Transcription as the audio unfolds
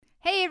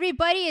Hey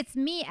everybody, it's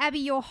me, Abby,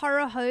 your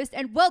horror host,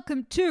 and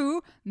welcome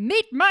to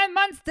Meet My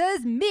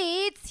Monsters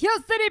meets Hill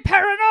City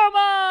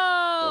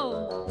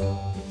Paranormal!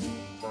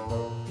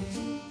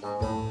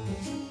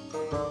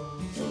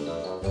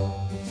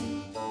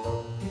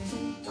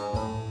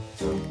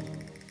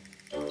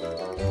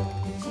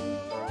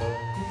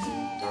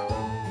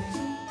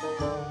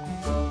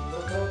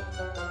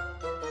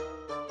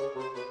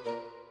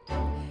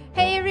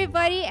 Hey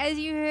everybody, as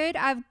you heard,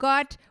 I've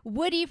got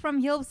Woody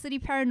from Hill City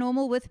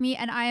Paranormal with me,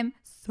 and I am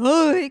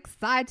so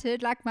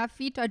excited, like my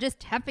feet are just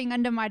tapping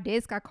under my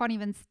desk. I can't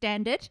even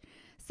stand it.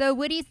 So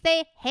Woody,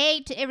 say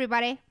hey to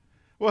everybody.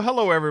 Well,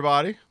 hello,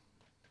 everybody.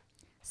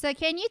 So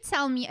can you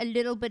tell me a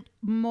little bit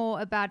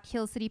more about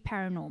Hill City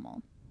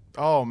Paranormal?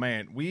 Oh,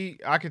 man,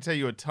 I can tell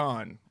you a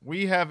ton.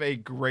 We have a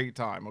great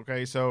time,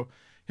 okay? So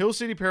Hill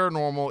City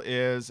Paranormal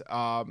is,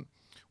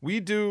 we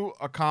do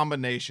a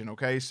combination,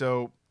 okay?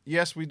 So,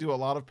 yes, we do a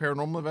lot of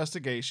paranormal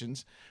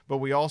investigations, but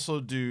we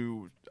also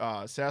do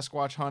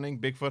Sasquatch hunting,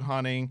 Bigfoot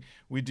hunting.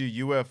 We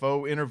do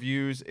UFO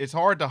interviews. It's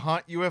hard to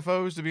hunt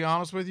UFOs, to be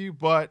honest with you,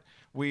 but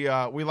we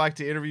like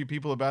to interview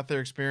people about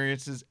their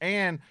experiences.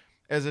 And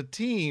as a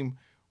team,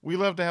 we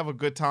love to have a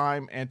good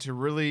time and to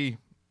really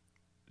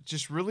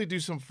do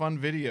some fun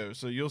videos.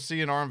 So you'll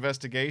see in our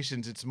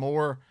investigations, it's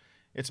more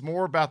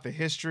about the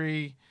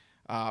history,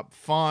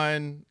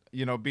 fun,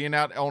 being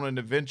out on an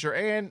adventure.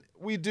 And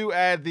we do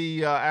add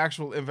the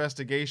actual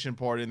investigation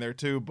part in there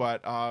too.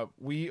 But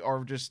we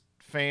are just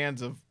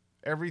fans of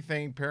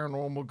everything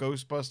paranormal,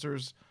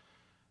 Ghostbusters,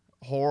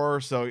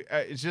 horror. So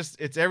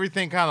it's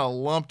everything kind of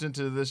lumped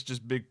into this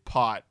just big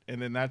pot.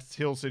 And then that's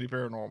Hill City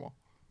Paranormal.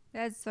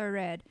 That's so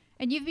rad.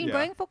 And you've been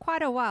going for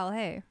quite a while,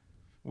 hey?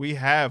 We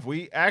have.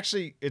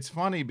 It's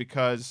funny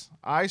because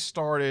I've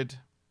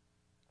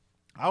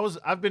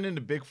been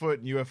into Bigfoot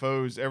and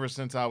UFOs ever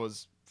since I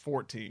was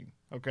 14.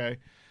 Okay.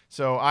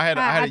 So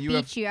I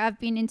beat you. I've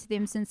been into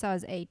them since I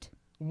was 8.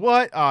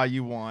 What?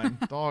 You won.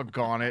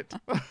 Doggone it.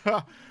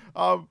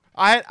 I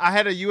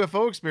had a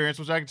UFO experience,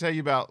 which I can tell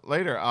you about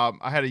later.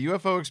 I had a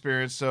UFO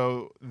experience.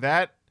 So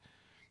that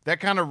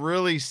kind of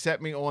really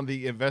set me on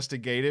the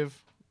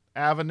investigative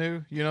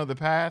avenue, the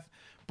path.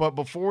 But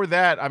before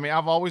that, I mean,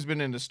 I've always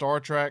been into Star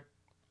Trek,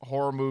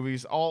 horror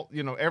movies,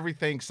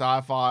 everything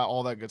sci-fi,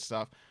 all that good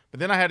stuff. But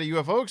then I had a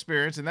UFO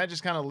experience, and that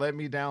just kind of led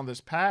me down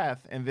this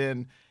path. And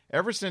then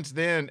ever since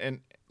then, and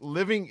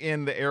living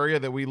in the area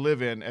that we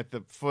live in at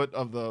the foot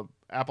of the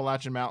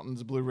Appalachian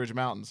Mountains, Blue Ridge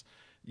Mountains,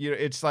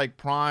 it's like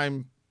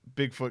prime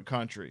Bigfoot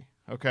country.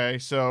 Okay.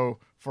 So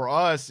for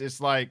us,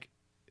 it's like,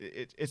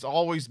 it's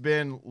always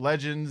been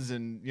legends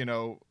and,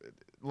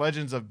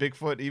 legends of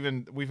Bigfoot.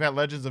 Even we've had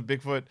legends of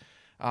Bigfoot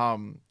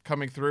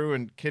coming through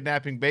and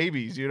kidnapping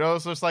babies,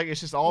 so it's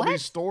just all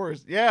these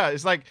stories. Yeah,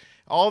 it's like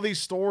all these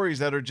stories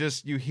that are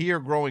just you hear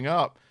growing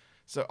up.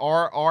 So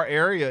our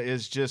area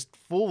is just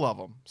full of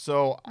them.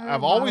 So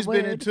I've always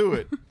been into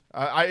it.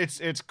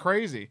 It's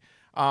crazy.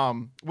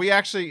 We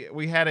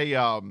had it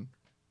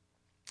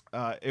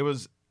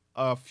was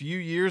a few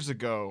years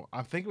ago.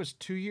 I think it was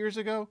 2 years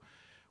ago,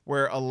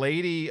 where a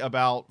lady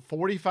about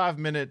 45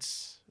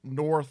 minutes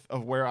north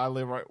of where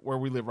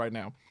we live right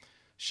now,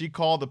 she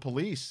called the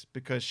police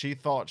because she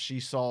thought she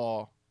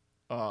saw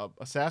a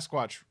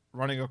Sasquatch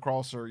running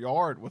across her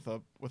yard with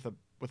a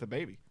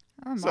baby.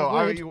 Oh,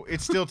 so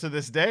it's still to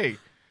this day.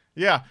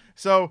 Yeah.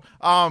 So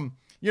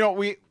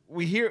we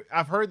hear.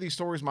 I've heard these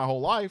stories my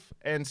whole life,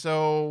 and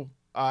so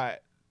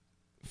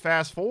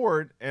fast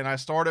forward, and I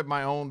started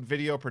my own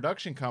video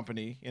production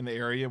company in the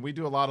area. We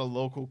do a lot of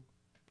local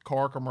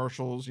car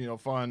commercials,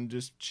 fun,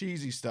 just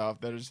cheesy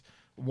stuff that is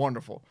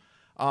wonderful.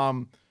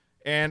 And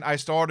I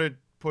started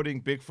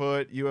putting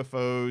Bigfoot,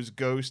 UFOs,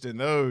 ghosts in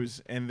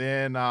those. And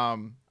then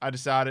I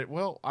decided,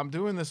 well, I'm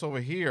doing this over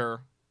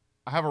here.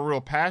 I have a real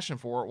passion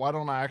for it. Why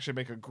don't I actually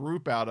make a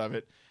group out of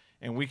it?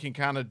 And we can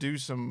kind of do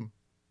some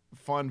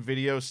fun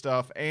video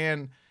stuff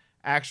and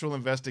actual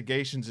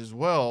investigations as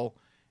well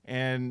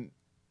and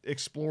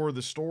explore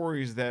the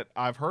stories that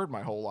I've heard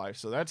my whole life.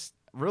 So that's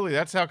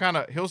how kind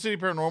of Hill City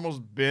Paranormal's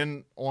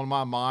been on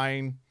my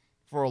mind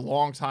for a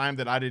long time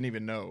that I didn't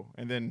even know.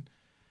 And then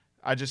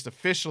I just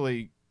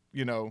officially,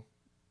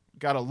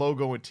 got a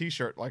logo and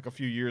t-shirt like a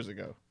few years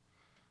ago.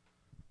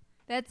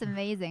 That's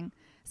amazing.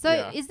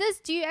 So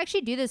do you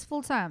actually do this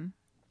full time?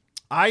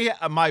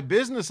 My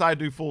business I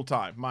do full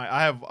time.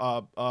 I have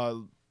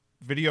a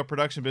video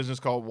production business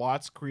called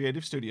Watts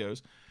Creative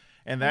Studios,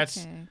 and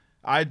that's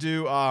I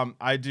do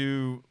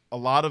a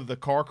lot of the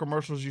car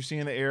commercials you see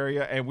in the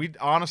area, and we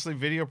honestly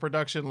video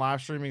production,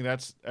 live streaming.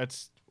 That's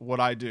what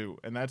I do,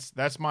 and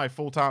that's my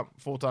full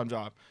time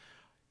job.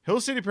 Hill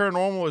City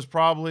Paranormal is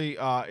probably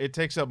it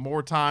takes up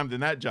more time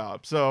than that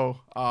job. So,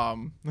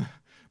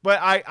 but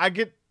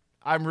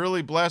I'm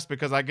really blessed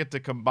because I get to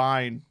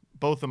combine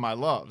both of my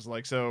loves.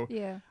 Like, so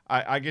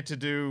I get to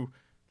do,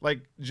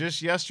 like,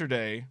 just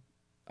yesterday,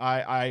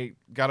 I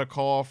got a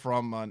call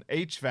from an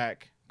HVAC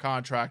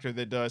contractor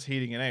that does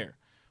heating and air.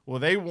 Well,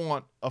 they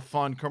want a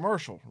fun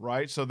commercial,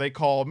 right? So they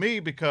call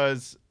me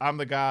because I'm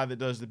the guy that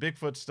does the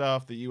Bigfoot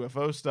stuff, the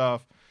UFO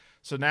stuff.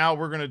 So now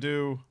we're going to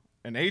do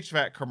an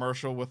HVAC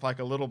commercial with like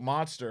a little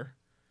monster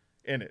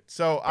in it.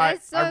 So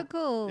That's so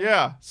cool.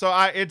 Yeah. So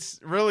it's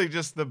really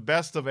just the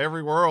best of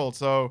every world.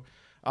 So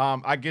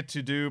I get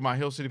to do my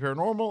Hill City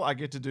Paranormal. I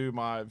get to do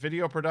my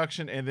video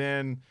production, and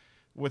then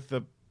with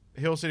the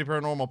Hill City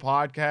Paranormal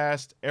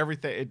podcast,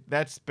 everything.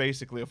 That's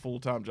basically a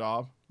full-time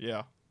job.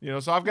 Yeah.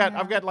 So I've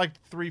got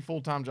like 3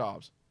 full-time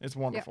jobs. It's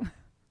wonderful.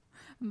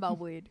 But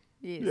weird.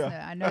 Yes, Yeah. no,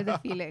 I know the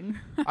feeling.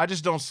 I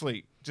just don't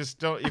sleep.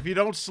 If you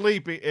don't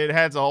sleep, it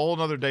has a whole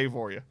nother day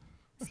for you.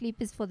 Sleep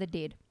is for the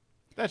dead.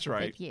 That's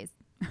right. But yes.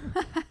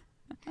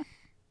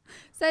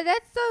 So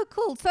that's so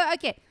cool. So,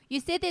 okay, you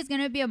said there's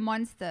going to be a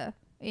monster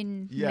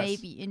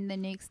maybe in the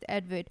next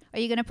advert. Are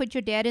you going to put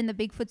your dad in the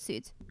Bigfoot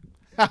suit?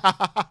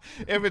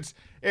 if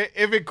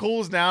it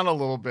cools down a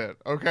little bit,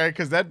 okay?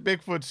 Because that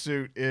Bigfoot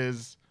suit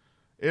is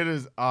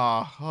man.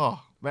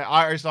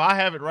 So I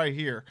have it right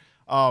here.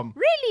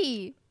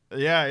 Really?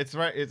 Yeah, it's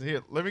right. It's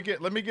here. Let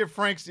me get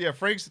Frank's. Yeah,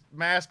 Frank's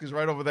mask is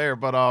right over there.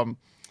 But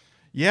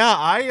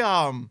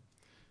yeah,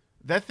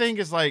 that thing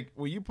is like,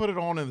 well, you put it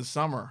on in the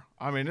summer.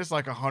 I mean, it's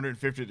like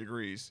 150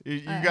 degrees.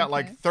 You got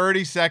like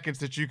 30 seconds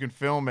that you can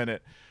film in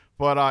it.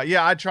 But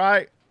yeah,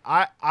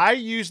 I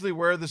usually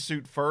wear the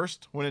suit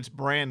first when it's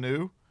brand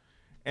new,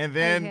 and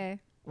then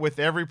with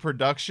every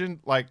production,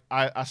 like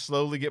I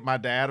slowly get my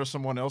dad or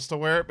someone else to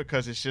wear it,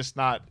 because it's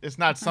not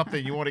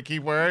something you want to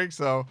keep wearing.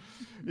 So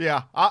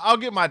yeah,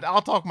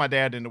 I'll talk my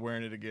dad into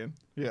wearing it again.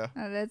 Yeah.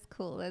 Oh, that's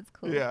cool. That's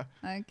cool. Yeah.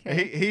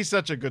 Okay. He's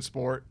such a good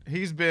sport.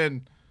 He's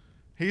been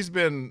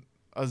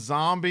a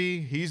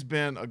zombie. He's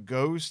been a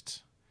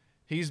ghost.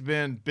 He's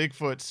been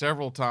Bigfoot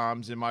several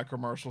times in my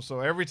commercial. So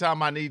every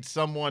time I need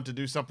someone to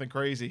do something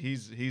crazy,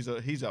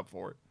 he's up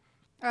for it.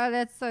 Oh,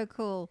 that's so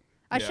cool.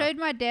 I Yeah. showed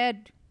my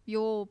dad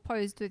your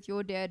post with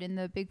your dad in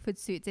the Bigfoot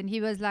suits, and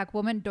he was like,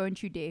 "Woman,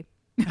 don't you dare."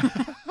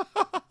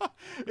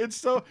 It's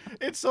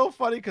so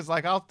funny because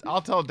like I'll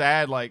tell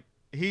Dad, like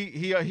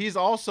he's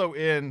also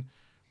in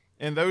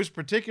those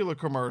particular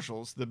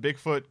commercials, the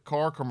Bigfoot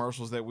car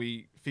commercials that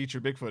we feature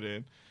Bigfoot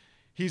in.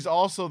 He's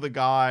also the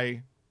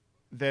guy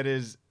that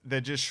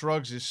just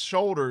shrugs his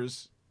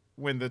shoulders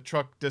when the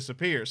truck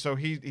disappears. So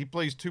he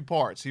plays 2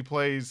 parts. He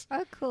plays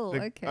Oh, cool.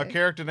 a Okay.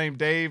 character named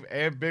Dave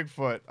and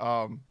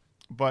Bigfoot.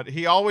 But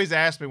he always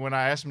asked me, when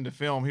I asked him to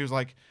film, he was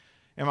like,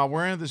 "Am I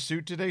wearing the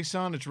suit today,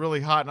 son? It's really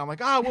hot." And I'm like,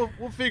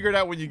 we'll figure it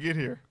out when you get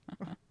here.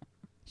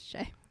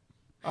 Shame.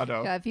 I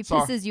know. Yeah, if he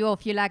Sorry. pisses you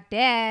off, you're like,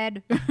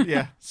 "Dad."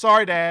 Yeah.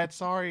 Sorry, Dad.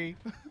 Sorry.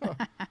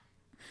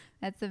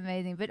 That's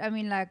amazing. But I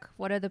mean, like,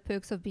 what are the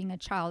perks of being a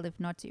child if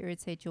not to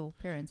irritate your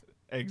parents?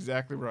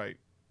 Exactly right.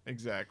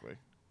 Exactly.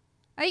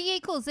 Okay,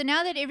 cool. So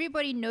now that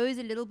everybody knows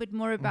a little bit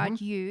more about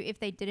you, if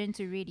they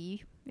didn't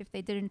already,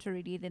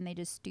 then they're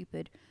just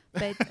stupid.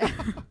 But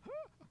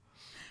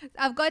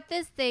I've got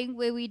this thing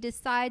where we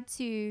decide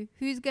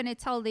who's going to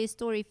tell their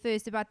story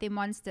first about their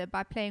monster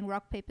by playing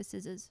rock, paper,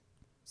 scissors.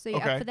 So you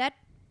Okay. up for that?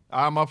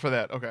 I'm up for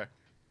that. Okay.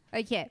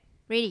 Okay,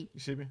 ready? You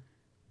see me?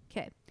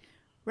 Okay.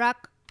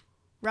 Rock,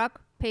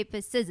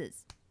 paper,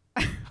 scissors.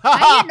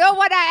 Now you know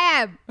what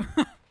I am.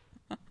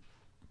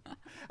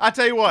 I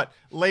tell you what,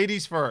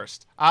 ladies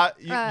first.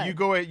 You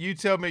go ahead. You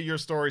tell me your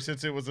story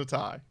since it was a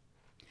tie.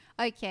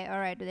 Okay, all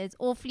right. That's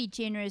awfully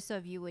generous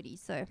of you, Woody.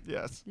 So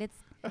Yes.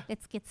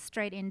 let's get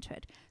straight into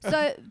it.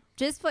 So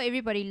just for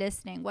everybody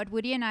listening, what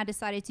Woody and I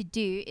decided to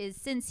do is,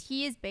 since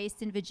he is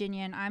based in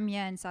Virginia and I'm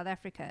here in South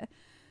Africa,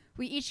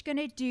 we're each going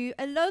to do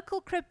a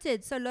local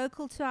cryptid, so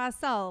local to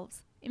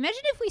ourselves.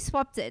 Imagine if we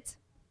swapped it.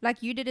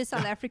 Like you did a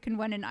South African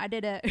one and I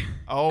did a...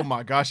 Oh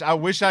my gosh, I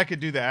wish I could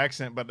do the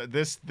accent, but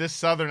this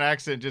southern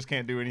accent just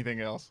can't do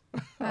anything else.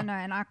 I know,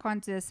 and I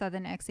can't do a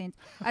southern accent.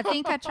 I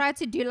think I tried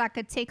to do like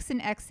a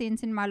Texan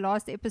accent in my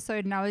last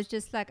episode, and I was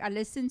just like, I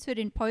listened to it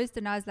in post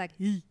and I was like,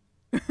 hey.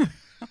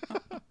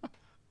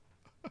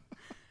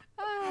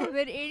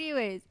 But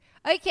anyways,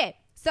 okay,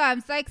 so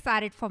I'm so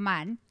excited for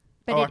mine.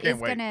 But Oh, I it can't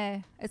is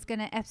wait. it's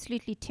gonna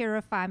absolutely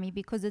terrify me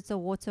because it's a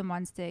water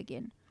monster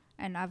again.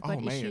 And I've got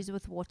Oh, man. issues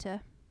with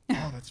water.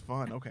 Oh, that's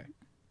fun. Okay.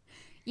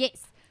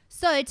 Yes.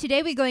 So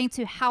today we're going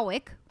to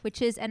Howick, which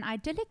is an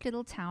idyllic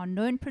little town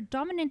known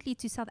predominantly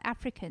to South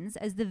Africans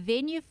as the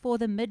venue for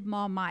the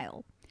Midmar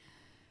Mile.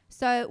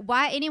 So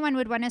why anyone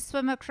would want to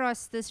swim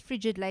across this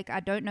frigid lake, I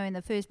don't know in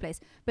the first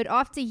place. But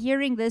after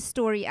hearing this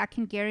story, I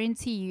can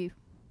guarantee you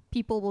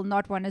people will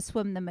not want to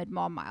swim the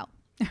Midmar Mile.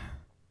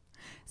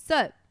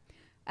 So,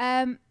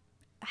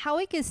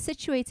 Howick is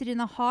situated in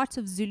the heart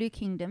of Zulu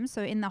Kingdom,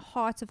 so in the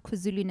heart of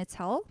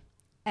KwaZulu-Natal.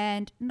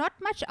 And not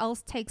much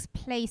else takes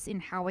place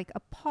in Howick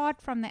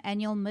apart from the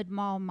annual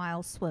Midmar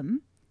Mile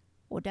swim.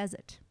 Or does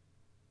it?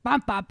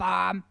 Bum, bum,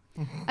 bum.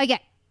 Okay.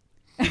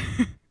 You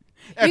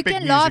Epic can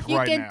music laugh, you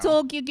right can now.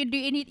 talk, you can do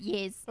anything.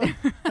 Yes.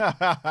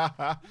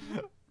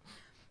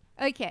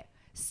 Okay.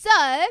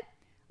 So,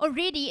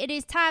 already it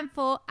is time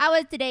for I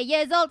was today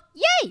years old.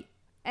 Yay!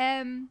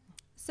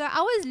 So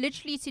I was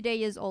literally today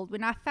years old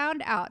when I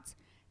found out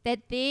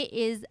that there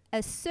is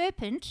a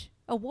serpent,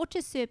 a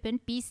water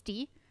serpent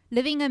beastie,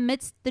 living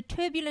amidst the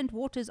turbulent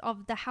waters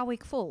of the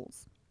Howick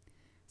Falls.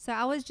 So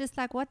I was just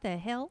like, what the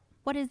hell?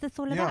 What is this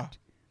all Yeah. about?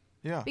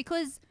 Yeah.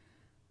 Because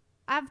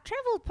I've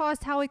traveled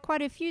past Howick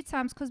quite a few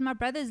times because my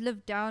brothers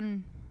live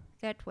down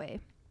that way.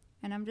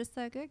 And I'm just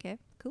like, okay,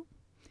 cool.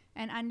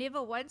 And I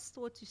never once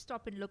thought to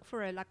stop and look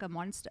for a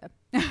monster.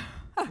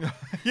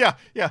 Yeah.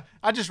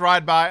 I just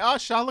ride by. Oh,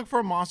 should I look for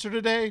a monster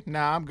today?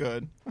 Nah, I'm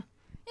good. Yeah,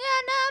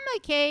 no, I'm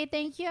okay.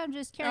 Thank you. I'm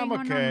just carrying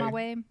on my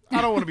way.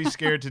 I don't want to be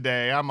scared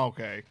today. I'm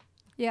okay.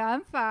 Yeah,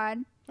 I'm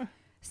fine.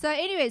 So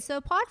anyway,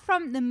 apart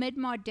from the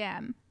Midmar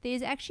Dam,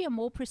 there's actually a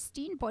more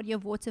pristine body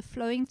of water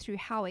flowing through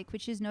Howick,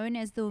 which is known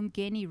as the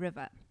Umgeni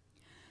River.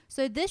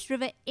 So this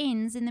river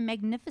ends in the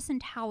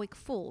magnificent Howick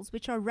Falls,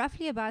 which are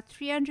roughly about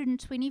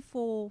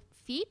 324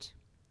 feet.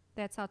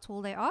 That's how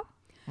tall they are.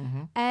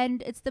 Mm-hmm.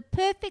 And it's the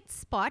perfect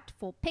spot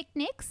for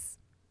picnics,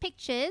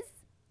 pictures,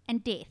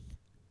 and death.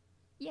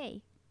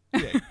 Yay.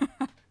 Yeah.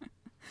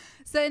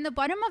 So in the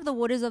bottom of the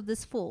waters of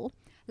this fall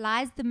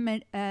lies the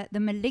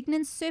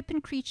malignant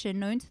serpent creature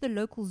known to the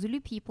local Zulu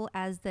people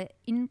as the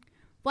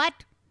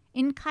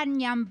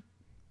Inkanyam.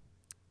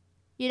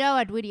 You know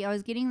what, Woody? I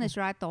was getting this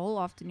right the whole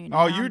afternoon.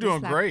 Oh, you're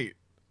doing great.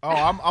 Oh,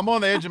 I'm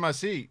on the edge of my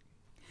seat.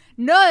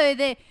 No,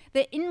 the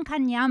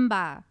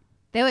Inkanyamba.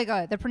 There we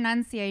go. The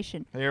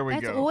pronunciation. There we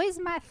go. That's always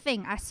my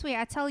thing. I swear.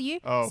 I tell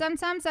you. Oh.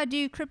 Sometimes I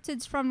do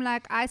cryptids from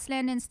like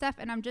Iceland and stuff,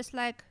 and I'm just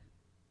like,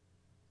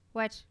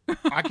 what?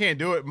 I can't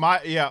do it.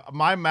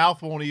 My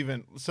mouth won't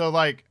even. So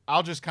like,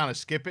 I'll just kind of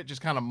skip it,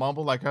 just kind of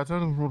mumble like, and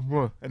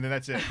then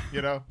that's it.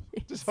 You know,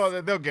 just so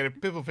they'll get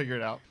it. People figure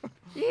it out.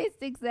 Yes,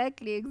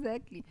 exactly.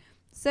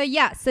 So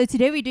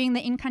today we're doing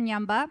the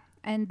Inkanyamba,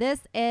 and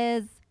this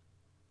is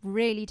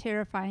really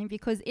terrifying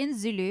because in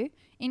Zulu,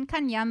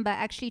 Inkanyamba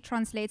actually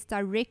translates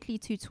directly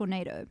to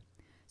tornado.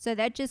 So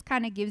that just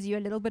kind of gives you a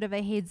little bit of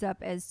a heads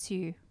up as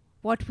to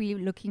what we're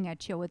looking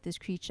at here with this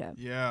creature.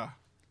 Yeah.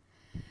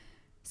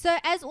 So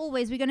as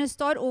always, we're going to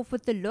start off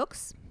with the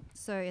looks.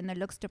 So in the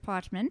looks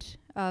department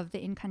of the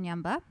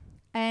Inkanyamba.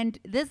 And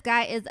this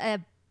guy is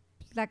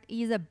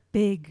he's a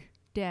big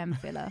damn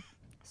fella.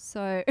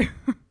 So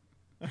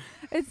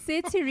it's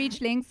said to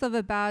reach lengths of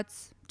about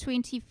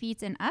 20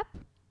 feet and up.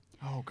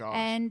 Oh, gosh.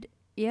 And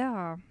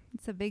yeah,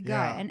 it's a big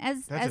guy. And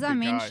as I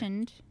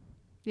mentioned,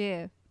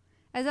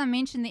 as I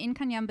mentioned, the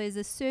Inkanyamba is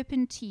a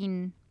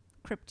serpentine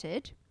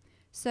cryptid.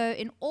 So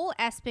in all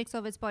aspects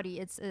of its body,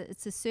 it's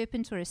a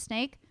serpent or a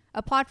snake,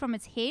 apart from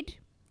its head.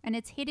 And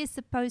its head is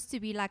supposed to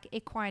be like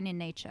equine in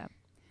nature.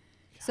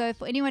 Yeah. So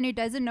for anyone who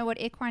doesn't know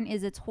what equine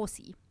is, it's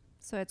horsey.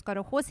 So it's got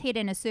a horse head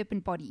and a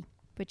serpent body,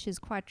 which is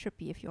quite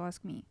trippy if you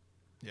ask me.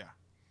 Yeah.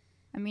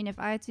 I mean, if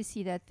I had to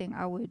see that thing,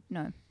 I would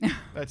know.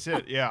 That's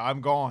it. Yeah, I'm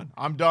gone.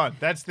 I'm done.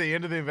 That's the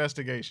end of the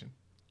investigation.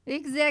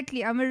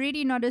 Exactly. I'm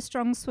already not a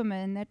strong swimmer,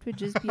 and that would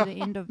just be the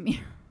end of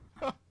me.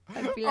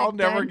 I'll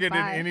never get in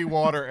any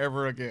water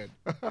ever again.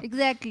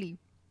 Exactly.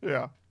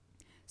 Yeah.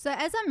 So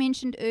as I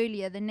mentioned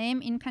earlier, the name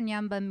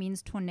Inkanyamba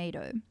means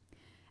tornado.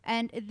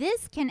 And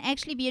this can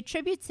actually be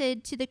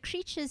attributed to the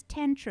creature's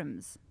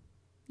tantrums.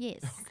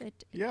 Yes.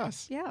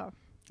 Yes. Yeah.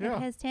 It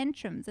has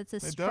tantrums. It's a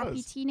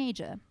stroppy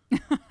teenager.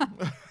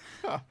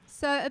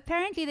 So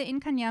apparently the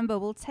Inkanyamba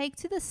will take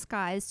to the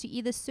skies to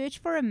either search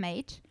for a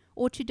mate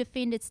or to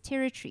defend its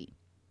territory.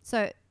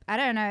 So I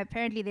don't know.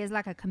 Apparently there's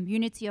like a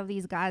community of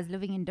these guys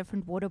living in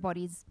different water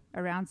bodies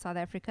around South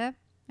Africa.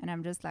 And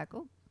I'm just like,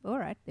 oh, all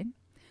right then.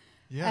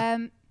 Yeah.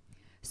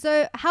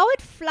 So how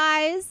it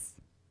flies,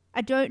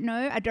 I don't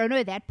know. I don't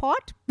know that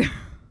part.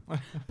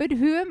 But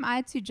who am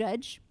I to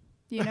judge?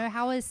 You know,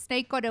 how a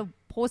snake got a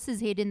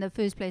horse's head in the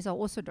first place, I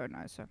also don't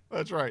know. So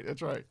That's right.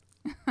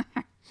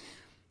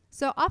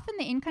 So often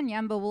the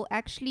Inkanyamba will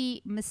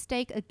actually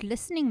mistake a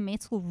glistening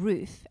metal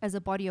roof as a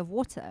body of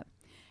water.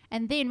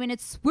 And then when it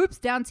swoops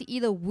down to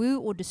either woo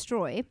or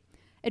destroy,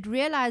 it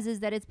realizes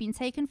that it's been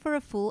taken for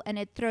a fool and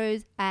it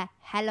throws a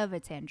hell of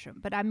a tantrum.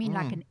 But I mean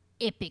like an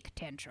epic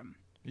tantrum.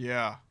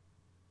 Yeah.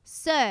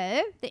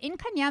 So the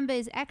Inkanyamba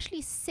is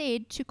actually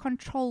said to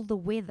control the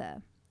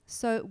weather.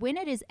 So when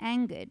it is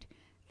angered,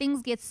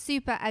 things get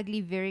super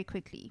ugly very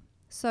quickly.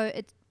 So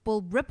it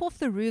will rip off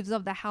the roofs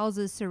of the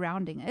houses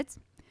surrounding it.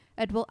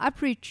 It will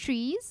uproot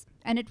trees,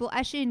 and it will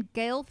usher in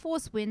gale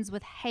force winds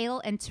with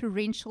hail and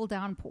torrential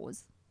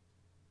downpours.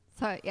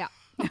 So, yeah.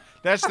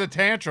 That's the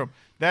tantrum.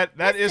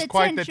 That is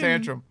quite the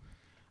tantrum.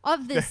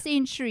 Of the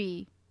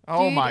century.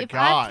 Oh, dude, my if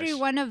gosh. I threw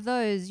one of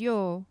those,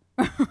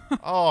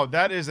 Oh,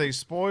 that is a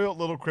spoiled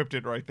little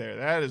cryptid right there.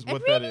 That is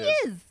what that is. It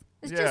really is.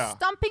 It's just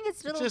stomping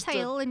its little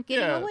tail and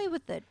getting away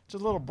with it. It's a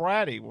little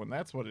bratty one.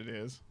 That's what it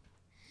is.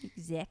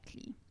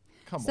 Exactly.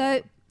 Come on.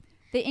 So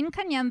the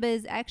Inkanyamba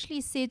is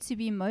actually said to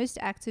be most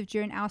active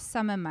during our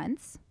summer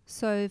months.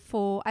 So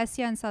for us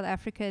here in South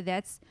Africa,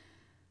 that's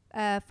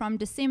from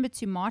December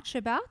to March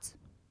about.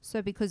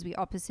 So because we're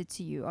opposite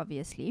to you,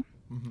 obviously.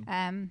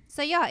 Mm-hmm.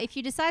 So yeah, if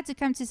you decide to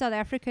come to South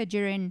Africa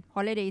during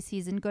holiday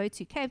season, go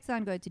to Cape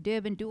Town, go to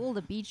Durban, do all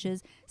the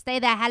beaches, stay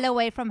the hell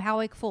away from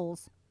Howick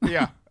Falls.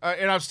 Yeah,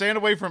 and I'm staying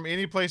away from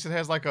any place that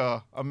has like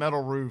a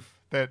metal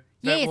roof that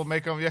will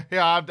make them.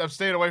 Yeah, I'm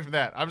staying away from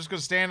that. I'm just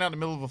gonna stand out in the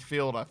middle of a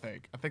field. I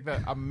think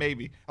that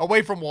maybe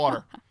away from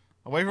water,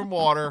 in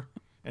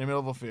the middle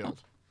of a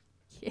field.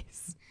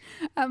 Yes.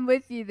 I'm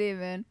with you there,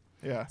 man.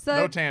 Yeah. So-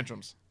 No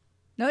tantrums.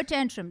 No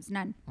tantrums,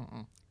 none.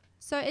 Mm-mm.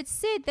 So it's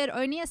said that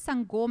only a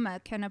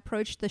sangoma can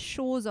approach the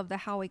shores of the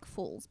Howick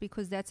Falls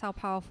because that's how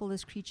powerful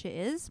this creature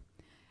is.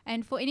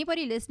 And for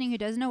anybody listening who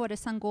doesn't know what a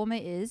sangoma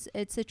is,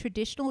 it's a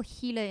traditional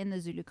healer in the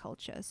Zulu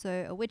culture.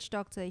 So a witch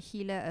doctor, a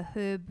healer, a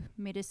herb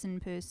medicine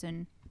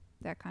person,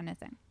 that kind of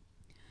thing.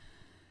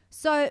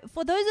 So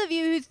for those of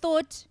you who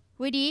thought,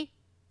 Woody,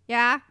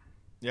 yeah,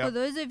 Yep. for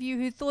those of you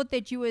who thought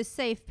that you were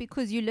safe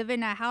because you live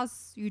in a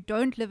house, you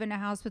don't live in a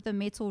house with a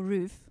metal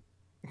roof,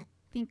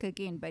 think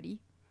again, buddy.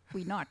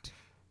 We're not.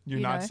 You're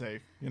You not know,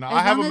 safe. You know, as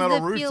I have a long as metal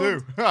the roof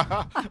field-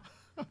 too.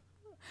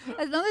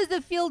 As long as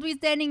the field we're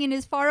standing in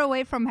is far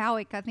away from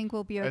Howick, I think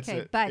we'll be That's okay.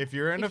 it. But if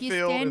you're in a if you're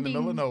field in the middle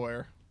of standing-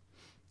 nowhere,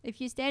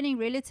 if you're standing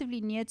relatively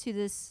near to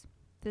this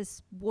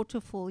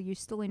waterfall, you're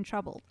still in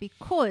trouble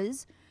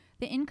because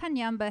the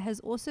Inkanyamba has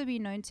also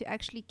been known to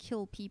actually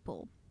kill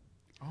people.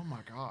 oh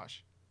my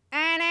gosh,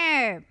 I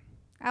know.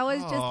 I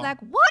was just Oh. like,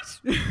 what?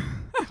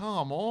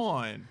 come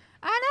on!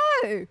 I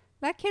know.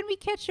 Like, can we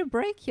catch a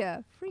break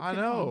here? I Freaking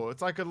know hell.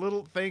 it's like a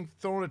little thing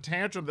throwing a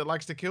tantrum that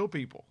likes to kill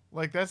people.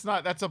 Like that's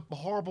a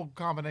horrible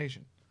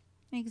combination.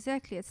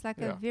 Exactly. It's like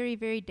Yeah. a very,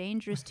 very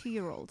dangerous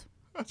 2-year-old.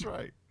 That's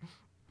right.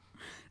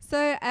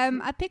 So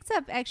I picked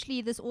up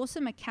actually this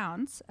awesome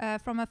account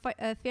from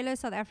a fellow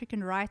South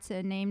African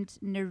writer named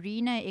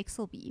Narina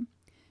Exelby.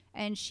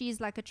 And she's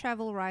like a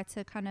travel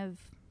writer kind of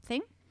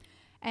thing.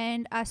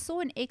 And I saw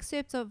an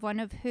excerpt of one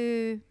of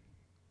her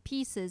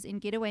pieces in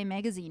Getaway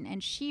magazine.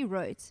 And she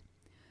wrote,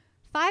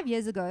 5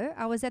 years ago,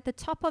 I was at the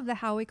top of the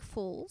Howick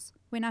Falls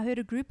when I heard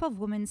a group of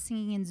women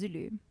singing in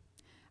Zulu.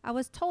 I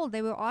was told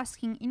they were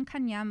asking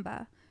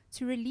Inkanyamba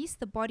to release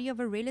the body of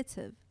a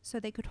relative so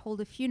they could hold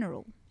a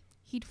funeral.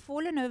 He'd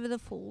fallen over the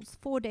falls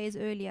 4 days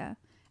earlier,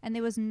 and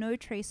there was no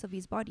trace of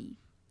his body.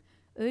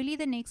 Early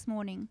the next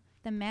morning,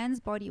 the man's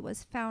body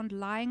was found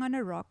lying on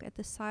a rock at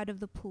the side of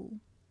the pool.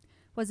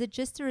 Was it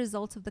just a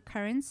result of the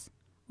currents,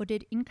 or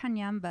did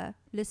Inkanyamba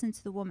listen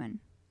to the woman?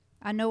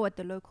 I know what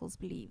the locals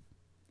believe.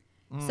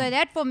 So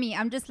that for me,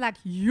 I'm just like,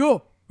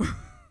 yo!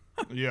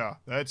 Yeah,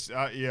 that's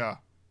yeah.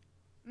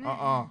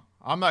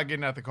 I'm not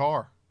getting out the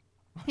car.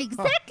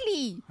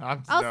 Exactly!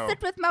 I'm, I'll no.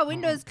 sit with my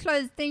windows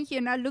closed, thank you,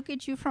 and I'll look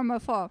at you from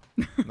afar.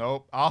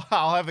 Nope.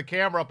 I'll have the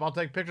camera up. I'll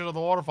take pictures of the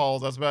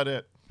waterfalls. That's about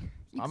it. I'm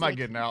not Exactly.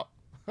 getting out.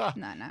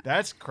 No.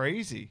 That's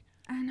crazy.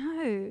 I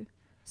know.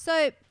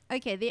 So,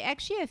 okay, there are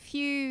actually a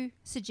few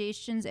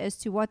suggestions as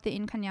to what the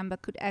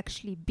Inkanyamba could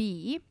actually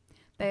be,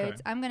 but Okay.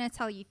 I'm going to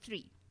tell you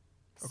 3.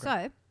 Okay.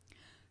 So,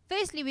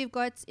 firstly, we've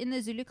got in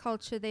the Zulu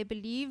culture, they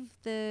believe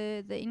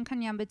the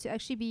Inkanyamba to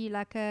actually be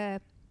like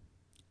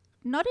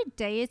not a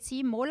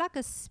deity, more like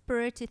a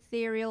spirit,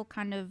 ethereal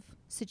kind of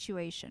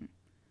situation.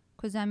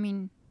 Because, I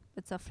mean,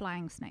 it's a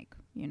flying snake,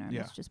 Yeah.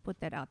 let's just put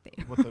that out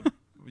there.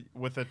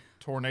 with a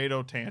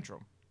tornado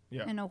tantrum.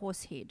 Yeah. And a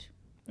horse head.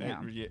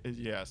 Yeah.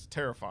 Yes.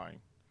 Terrifying.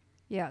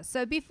 Yeah.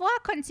 So before I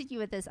continue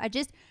with this,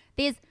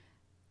 there's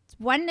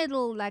one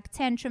little like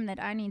tantrum that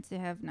I need to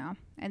have now.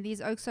 And these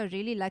oaks are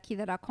really lucky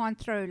that I can't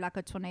throw like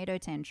a tornado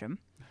tantrum.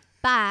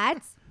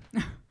 But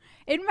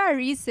in my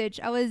research,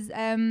 I was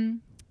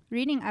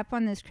reading up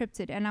on this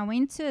cryptid and I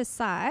went to a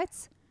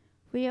site.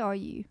 Where are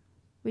you?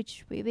 What's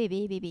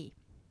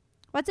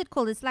it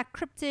called? It's like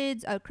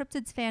cryptids,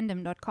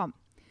 cryptidsfandom.com.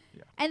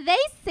 Yeah. And they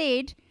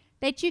said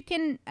that you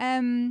can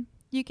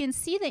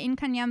see the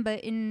Inkanyamba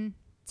in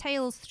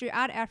tales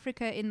throughout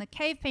Africa in the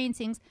cave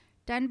paintings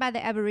done by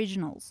the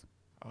Aboriginals.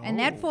 And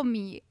that for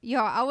me,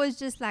 I was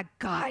just like,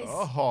 guys,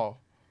 Oh.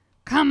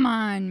 come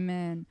on,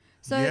 man.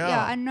 So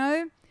Yeah. I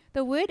know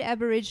the word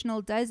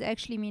Aboriginal does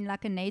actually mean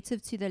like a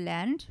native to the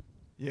land,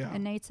 Yeah. a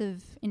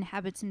native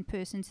inhabitant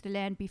person to the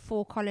land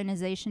before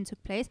colonization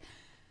took place.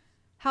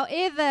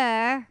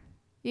 However,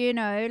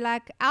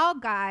 like our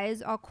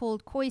guys are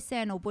called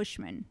Khoisan or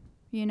Bushmen.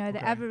 The Okay.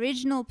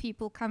 Aboriginal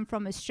people come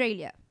from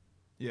Australia.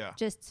 Yeah.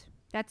 Just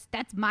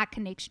that's my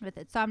connection with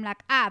it. So I'm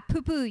like,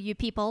 poo-poo, you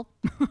people.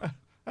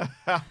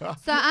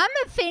 So I'm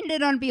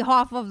offended on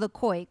behalf of the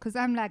Khoi because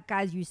I'm like,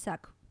 guys, you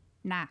suck.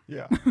 Nah.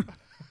 Yeah.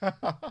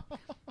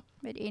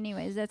 But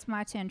anyways, that's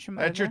my tantrum.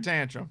 That's your over.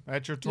 tantrum.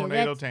 That's your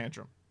tornado that's-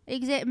 tantrum.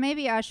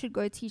 Maybe I should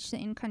go teach the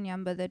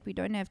Inkanyamba that we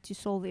don't have to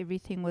solve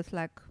everything with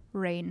like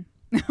rain.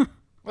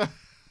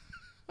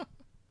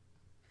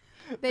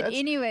 But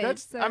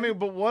anyways, I mean,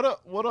 but what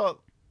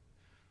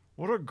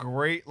a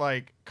great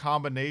like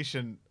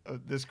combination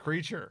of this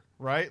creature,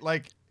 right?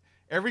 Like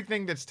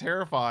everything that's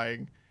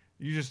terrifying,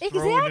 you just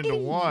throw it into Exactly.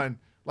 one.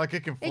 Like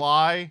it can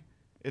fly.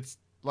 It's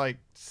like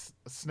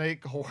a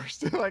snake,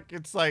 horse. Like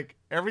it's like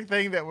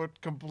everything that would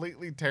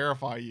completely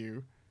terrify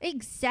you.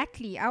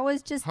 exactly. I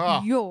was just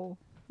Huh.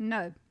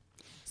 no.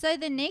 So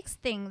the next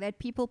thing that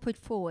people put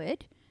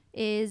forward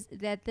is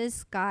that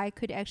this guy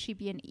could actually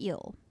be an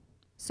eel.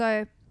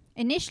 So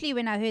initially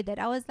when I heard that,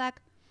 I was like,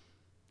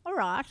 all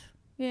right,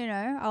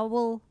 I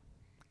will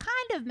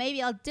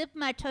maybe I'll dip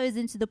my toes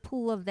into the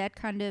pool of that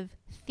kind of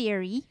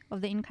theory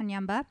of the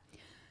Inkanyamba.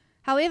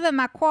 However,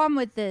 my qualm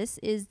with this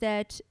is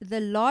that the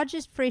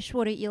largest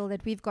freshwater eel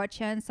that we've got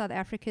here in South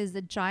Africa is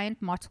the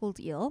giant mottled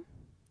eel.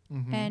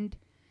 Mm-hmm. And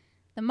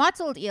the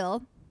mottled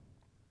eel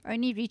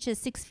only reaches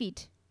 6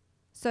 feet.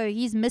 So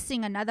he's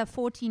missing another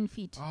 14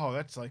 feet. Oh,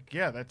 that's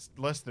that's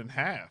less than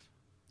half.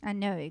 I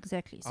know,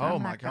 exactly. So Oh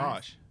I'm my like, guys,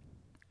 gosh.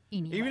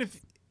 anyways.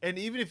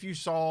 Even if you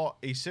saw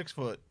a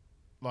 6-foot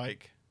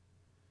like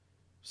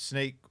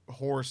snake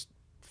horse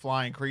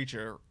flying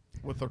creature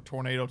with a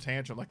tornado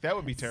tantrum, like that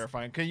would be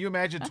terrifying. Can you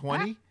imagine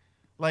 20?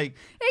 Like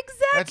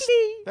Exactly.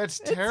 that's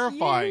It's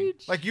terrifying.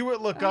 huge. Like you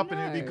would look I up and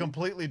it'd be know.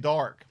 completely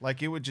dark.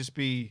 Like it would just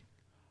be,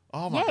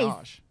 oh my Yes.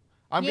 gosh.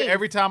 Yes.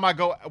 Every time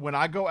when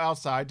I go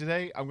outside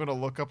today, I'm gonna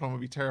look up and I'm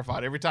gonna be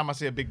terrified every time I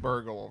see a big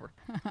bird go over.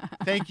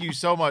 Thank you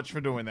so much for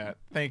doing that.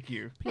 Thank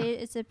you.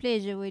 It's a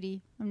pleasure,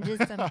 Woody. I'm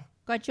just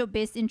got your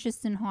best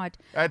interest in heart.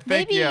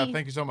 Thank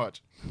you so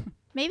much.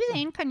 Maybe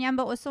the Nkanyamba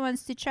also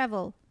wants to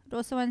travel. It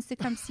also wants to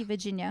come see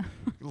Virginia.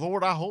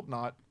 Lord, I hope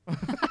not.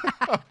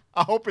 I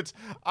hope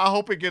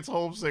it gets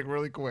homesick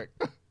really quick.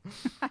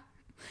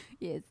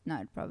 Yes, no,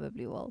 it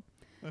probably will.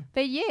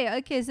 But yeah,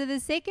 okay, so the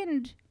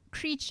second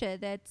creature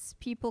that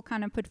people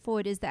kind of put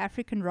forward is the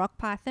African rock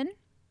python.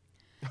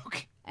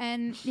 Okay.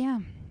 And yeah,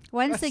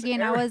 once That's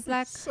again, I scary. was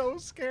like, so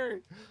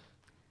scary.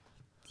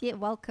 yeah,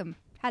 welcome.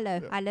 Hello,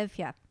 Yeah. I live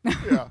here.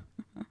 Yeah.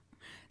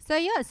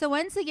 So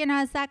once again,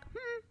 I was like,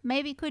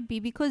 maybe it could be,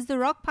 because the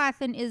rock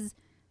python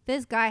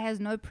this guy has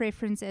no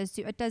preference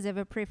it does have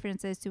a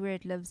preference as to where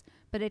it lives,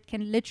 but it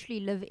can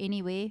literally live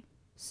anywhere.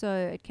 So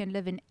it can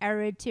live in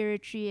arid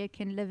territory, it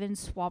can live in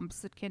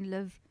swamps, it can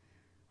live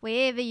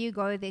wherever you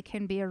go, there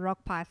can be a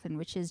rock python,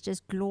 which is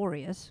just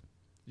glorious.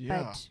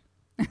 Yeah.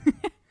 But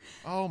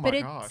Oh my but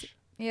it- gosh.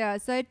 yeah,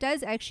 so it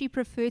does actually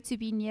prefer to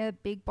be near a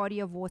big body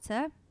of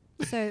water.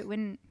 So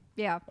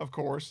Of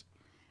course.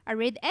 I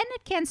read, and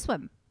it can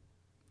swim.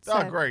 So,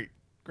 Oh, great.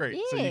 Great.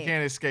 So you Yeah.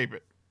 can't escape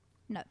it.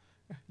 No.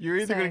 You're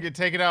either So- going to get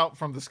taken out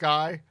from the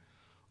sky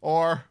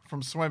or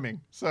from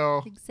swimming.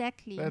 So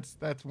Exactly.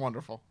 that's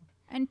wonderful.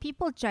 And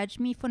people judge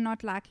me for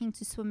not liking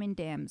to swim in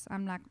dams.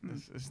 I'm like,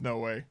 There's no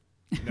way.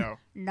 No.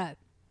 no,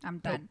 I'm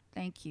done.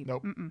 Thank you.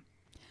 Nope. Mm-mm.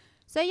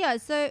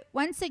 So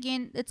once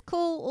again, it's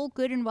cool, all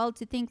good and well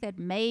to think that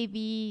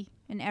maybe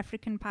an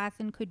African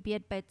python could be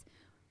it, but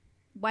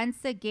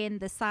once again,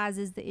 the size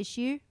is the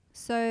issue.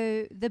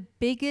 So the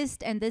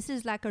biggest, and this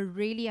is like a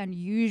really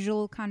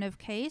unusual kind of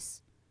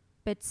case,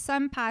 but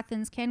some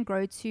pythons can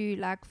grow to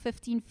like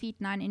 15 feet,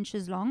 9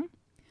 inches long.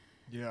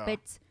 Yeah.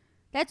 But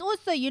that's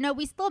also,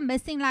 we're still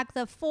missing like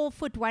the 4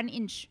 foot 1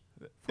 inch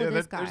for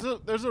this guy.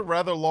 There's a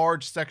rather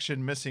large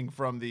section missing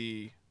from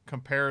the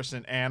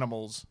comparison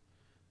animals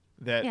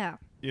that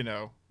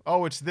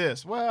oh, it's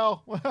this.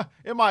 Well,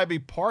 it might be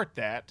part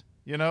that,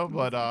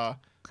 but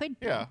Could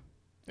be.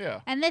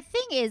 yeah. And the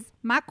thing is,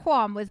 my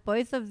qualm with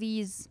both of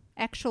these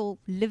actual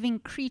living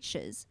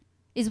creatures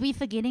is we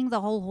forgetting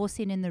the whole horse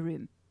head in the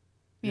room.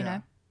 You Yeah.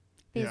 know?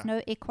 There's Yeah.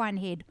 no equine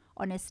head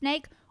on a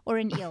snake or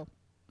an eel.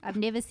 I've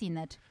never seen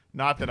that.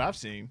 Not that I've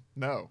seen.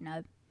 No.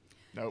 No.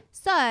 Nope.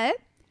 So,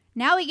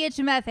 now we get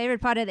to my favorite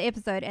part of the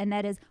episode, and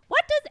that is,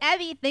 what does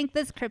Abby think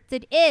this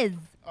cryptid is?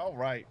 All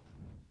right.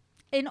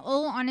 In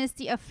all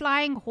honesty, a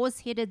flying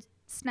horse-headed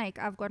snake.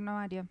 I've got no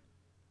idea.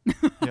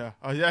 Yeah.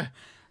 Oh, yeah.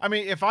 I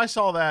mean, if I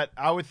saw that,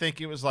 I would think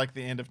it was like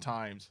the end of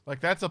times. Like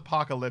that's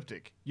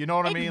apocalyptic. You know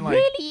what I mean? It Like,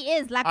 really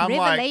is like I'm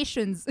like-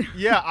 Revelations.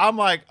 yeah, I'm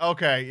like,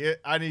 okay,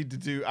 I need to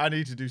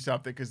do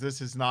something because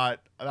this is not.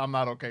 I'm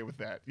not okay with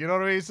that. You know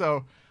what I mean?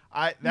 So,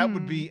 that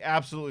would be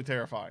absolutely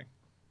terrifying.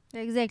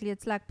 Exactly.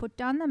 It's like, put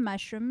down the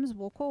mushrooms,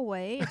 walk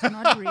away. It's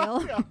not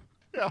real.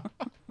 Yeah.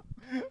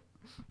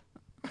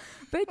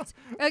 But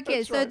okay,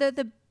 That's so right.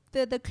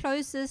 the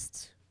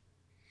closest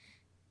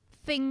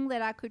thing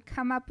that I could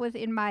come up with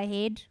in my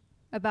head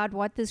about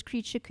what this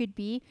creature could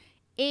be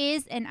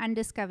is an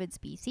undiscovered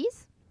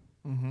species,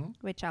 Mm-hmm.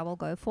 which I will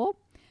go for.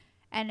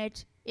 And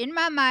it, in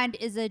my mind,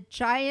 is a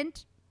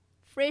giant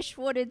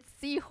freshwater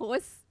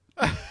seahorse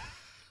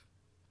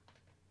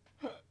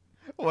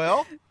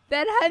Well,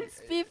 that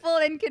hunts people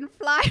and can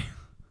fly.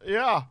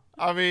 yeah.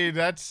 I mean,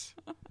 that's.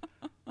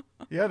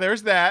 Yeah,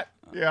 there's that.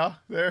 Yeah,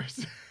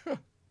 there's.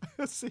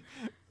 see,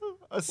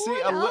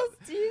 What else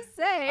do you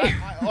say?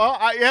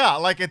 yeah.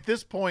 Like at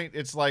this point,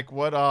 it's like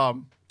what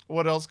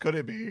else could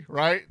it be,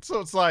 right? So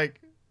it's like,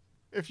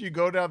 if you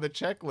go down the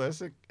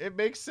checklist, it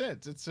makes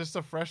sense. It's just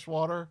a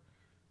freshwater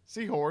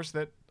seahorse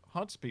that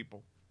hunts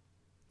people.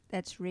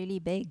 That's really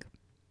big.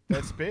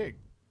 That's big.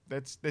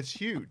 That's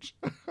huge.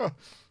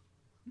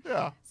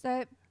 Yeah,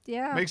 So,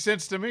 yeah. makes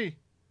sense to me.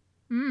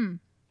 I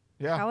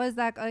Yeah, was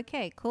like,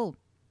 okay, cool.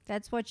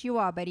 That's what you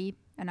are, buddy.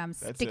 And I'm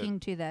That's sticking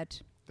to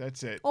that.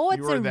 that's it. Or You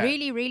it's are a that.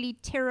 really, really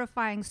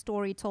terrifying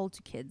story told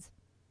to kids.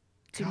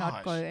 To not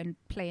Gosh. go and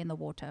play in the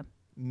water.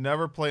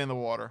 Never play in the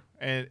water,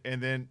 and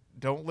then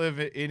don't live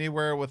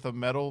anywhere with a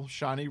metal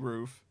shiny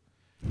roof,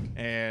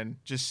 and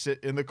just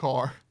sit in the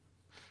car.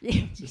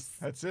 Yes.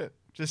 That's it.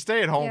 Just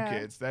stay at home, Yeah.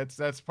 kids.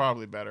 That's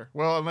probably better.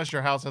 Well, unless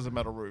your house has a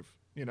metal roof,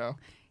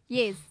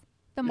 Yes.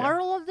 The Yeah.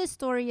 moral of the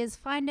story is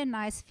find a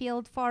nice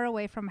field far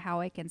away from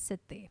Howick and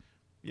sit there.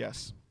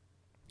 Yes.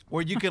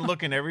 Where you can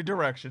look in every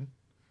direction.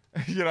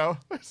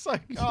 It's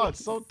like, oh,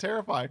 it's so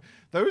terrifying.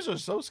 Those are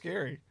so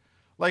scary.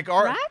 Like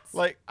Rats?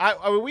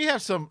 I mean, we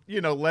have some,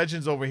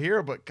 legends over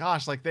here, but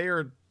gosh, like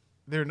they're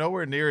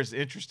nowhere near as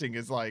interesting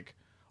as like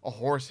a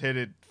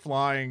horse-headed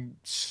flying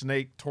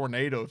snake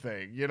tornado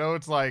thing.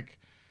 It's like,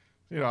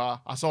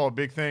 I saw a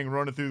big thing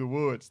running through the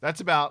woods.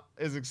 That's about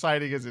as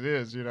exciting as it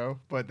is,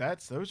 but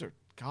those are,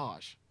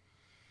 gosh.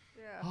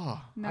 Yeah.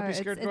 Oh, No, I'd be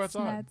scared to go it's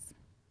outside. nuts.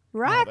 No,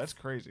 Rats? that's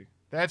crazy.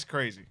 That's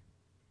crazy.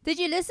 Did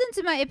you listen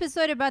to my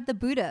episode about the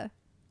Buddha?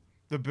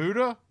 The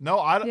Buddha? No,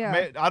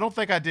 Yeah. I don't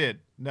think I did.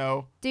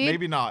 No, Dude.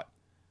 maybe not.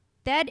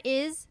 That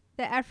is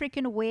the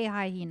African were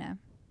hyena.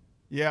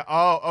 Yeah.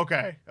 Oh,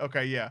 okay.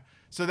 Okay. Yeah.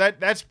 So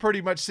that's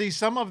pretty much. See,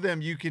 some of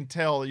them you can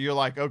tell. You're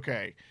like,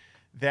 okay,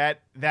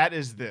 that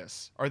is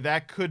this, or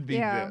that could be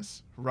Yeah.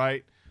 this,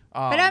 right?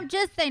 But I'm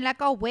just saying,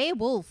 like, a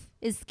werewolf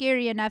is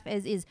scary enough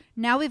as is.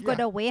 Now we've got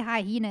Yeah. a were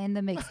hyena in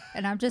the mix.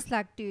 And I'm just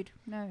like, dude,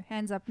 no,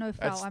 hands up, no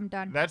foul, I'm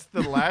done. That's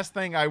the last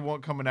thing I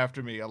want coming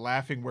after me. A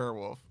laughing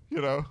werewolf.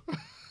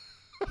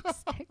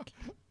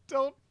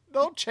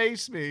 Don't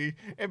chase me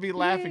and be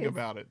laughing Yes.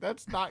 about it.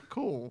 That's not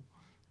cool.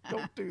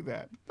 Don't do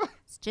that.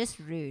 It's just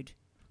rude.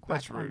 Quite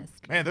That's rude.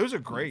 honestly. Man, those are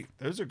great.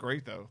 Those are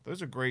great, though.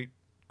 Those are great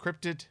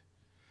cryptid,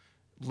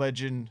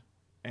 legend,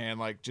 and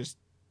like just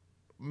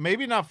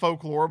maybe not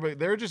folklore, but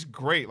they're just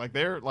great. Like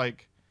they're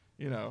like,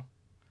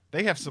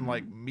 they have some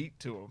like meat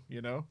to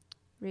them.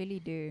 Really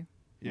do.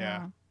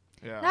 Yeah.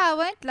 Yeah. No, I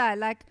won't lie.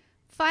 Like,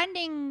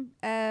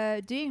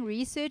 doing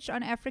research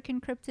on African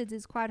cryptids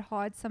is quite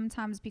hard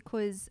sometimes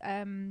because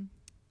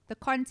the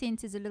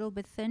content is a little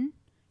bit thin.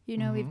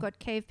 We've got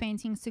cave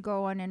paintings to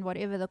go on and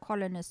whatever the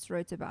colonists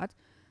wrote about.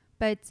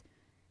 But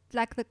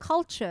like the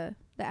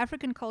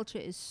African culture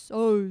is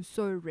so,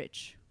 so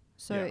rich.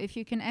 So Yeah. if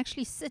you can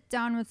actually sit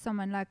down with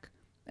someone like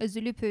a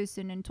Zulu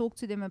person and talk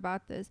to them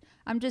about this,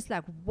 I'm just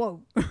like,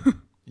 whoa.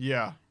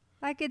 Yeah.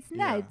 Like, it's Yeah.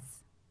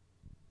 nuts.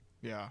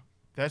 Yeah.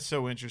 That's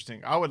so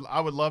interesting. I would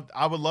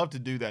love to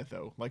do that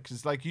though. Like,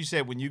 'cause like you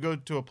said, when you go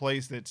to a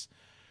place it's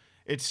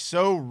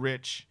so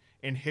rich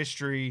in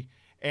history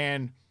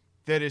and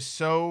that is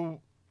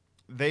so,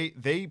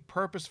 they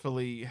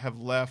purposefully have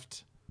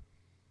left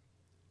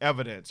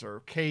evidence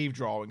or cave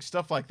drawings,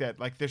 stuff like that.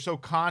 Like they're so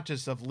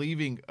conscious of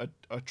leaving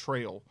a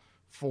trail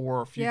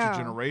for future Yeah.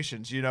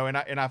 generations,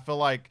 and I feel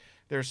like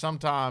there's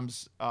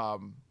sometimes,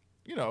 in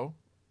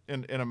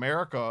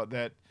America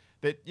that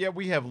yeah,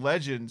 we have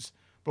legends,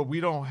 but we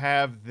don't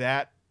have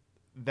that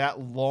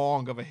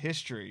long of a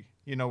history,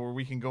 where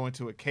we can go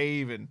into a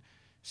cave and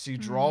see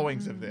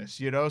drawings of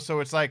this, so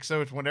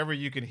it's whenever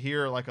you can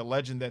hear like a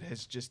legend that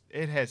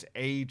it has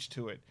age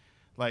to it.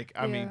 Like,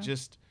 I mean, Yeah.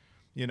 just,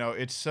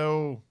 it's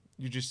so,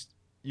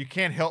 you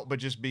can't help but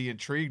just be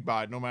intrigued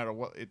by it no matter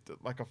what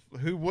like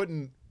who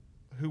wouldn't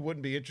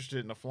be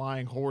interested in a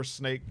flying horse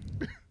snake,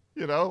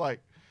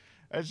 like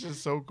that's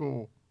just so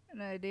cool.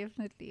 No,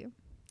 definitely.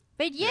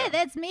 But yeah, Yeah.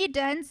 that's me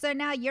done. So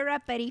now you're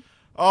up, buddy.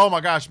 Oh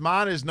my gosh,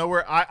 mine is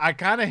nowhere. I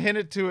kind of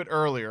hinted to it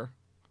earlier.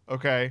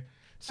 Okay.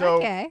 So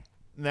Okay.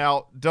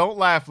 now don't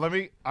laugh.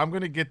 I'm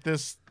going to get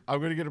this. I'm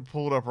going to get it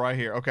pulled up right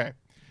here. Okay.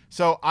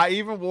 So I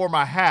even wore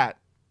my hat.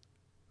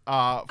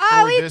 Oh,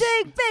 For we this.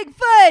 doing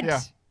Bigfoot.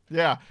 Yeah.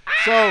 Yeah.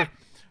 So,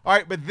 all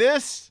right. But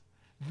this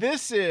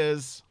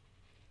is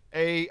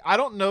I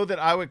don't know that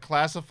I would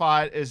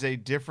classify it as a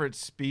different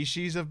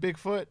species of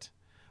Bigfoot.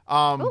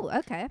 Oh,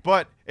 okay.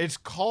 But it's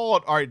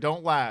called, all right,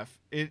 don't laugh.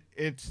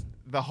 It's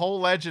the whole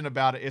legend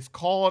about it. It's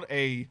called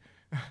it's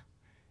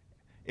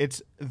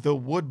the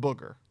wood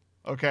booger.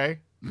 Okay.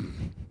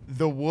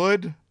 The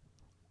wood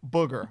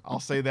booger. I'll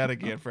say that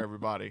again for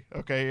everybody.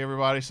 Okay,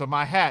 everybody. So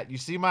my hat, you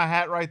see my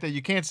hat right there?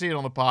 You can't see it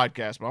on the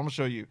podcast, but I'm going to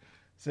show you.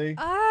 See?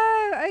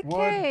 Oh,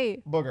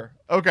 okay. Wood booger.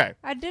 Okay.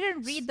 I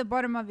didn't read the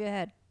bottom of your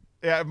head.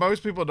 Yeah,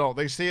 most people don't.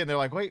 They see it and they're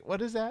like, wait,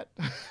 what is that?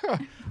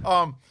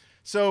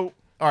 So,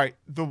 all right,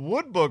 the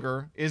wood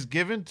booger is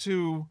given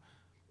to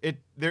it.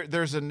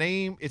 There's a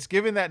name. It's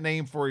given that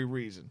name for a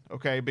reason,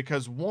 okay?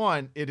 Because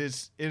one, it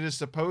is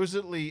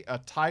supposedly a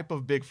type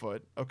of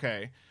Bigfoot,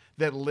 okay,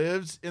 that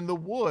lives in the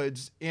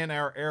woods in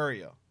our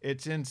area.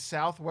 It's in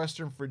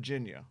southwestern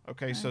Virginia,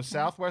 okay? So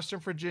southwestern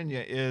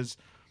Virginia is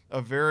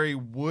a very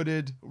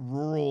wooded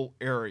rural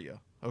area,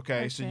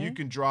 okay? So you Okay.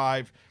 can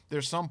drive.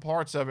 There's some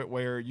parts of it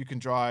where you can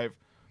drive,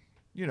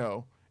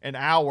 an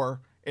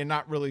hour and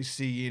not really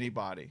see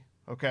anybody,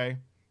 okay?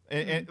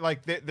 And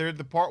like they're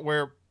the part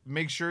where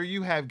make sure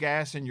you have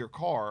gas in your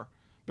car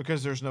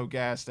because there's no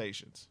gas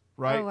stations,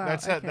 right? Oh, wow,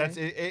 That's okay. that's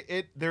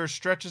it. There are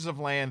stretches of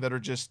land that are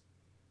just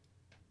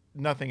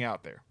nothing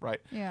out there, right?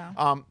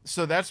 Yeah.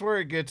 So that's where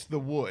it gets the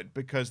wood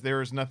because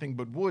there is nothing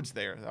but woods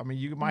there. I mean,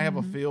 you might have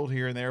a field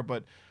here and there,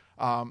 but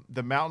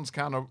the mountains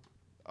kind of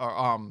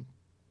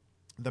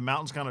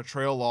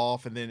trail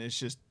off, and then it's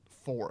just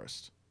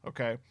forest.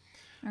 Okay.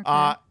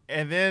 Okay.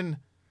 And then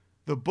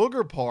the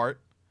booger part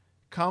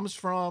comes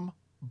from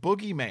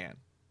boogeyman.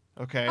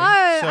 Okay.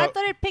 Oh, So- I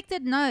thought it picked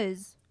its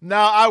nose. No,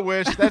 I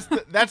wish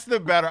that's the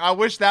better. I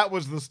wish that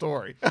was the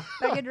story.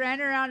 Like it ran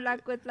around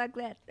like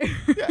that.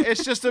 Yeah,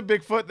 it's just a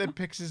Bigfoot that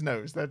picks his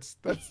nose. That's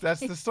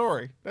the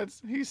story.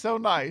 He's so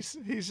nice.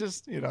 He's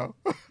just,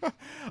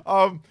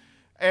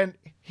 and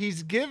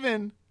he's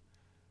given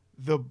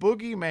the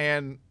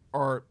boogeyman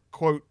or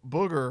quote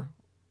booger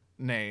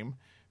name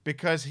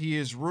because he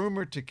is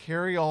rumored to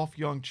carry off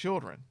young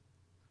children.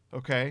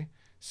 Okay,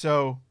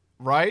 so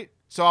right,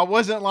 so I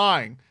wasn't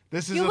lying.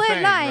 This is You a weren't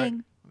thing. lying.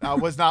 Right? I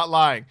was not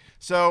lying.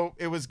 So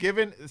it was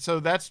given.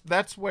 So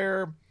that's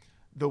where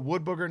the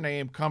wood booger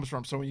name comes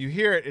from. So when you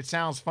hear it, it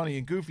sounds funny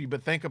and goofy,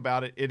 but think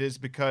about it. It is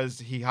because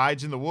he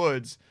hides in the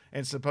woods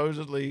and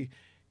supposedly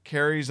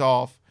carries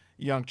off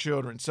young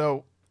children.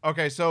 So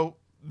okay, so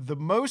the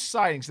most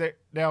sightings that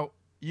now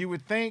you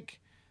would think,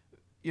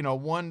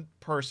 one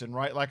person,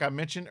 right? Like I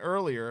mentioned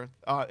earlier,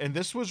 and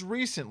this was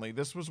recently.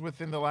 This was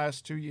within the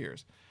last 2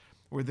 years,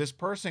 where this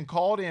person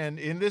called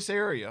in this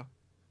area.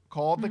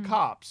 Called the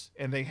cops,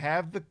 and they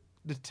have the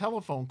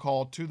telephone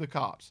call to the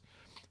cops,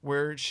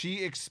 where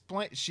she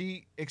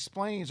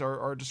explains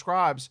or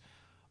describes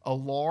a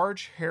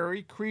large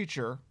hairy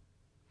creature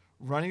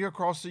running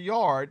across the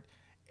yard,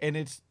 and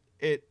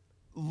it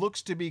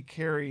looks to be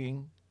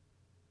carrying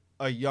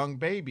a young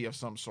baby of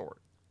some sort.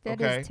 That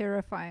is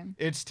terrifying.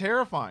 It's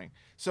terrifying.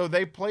 So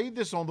they played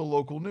this on the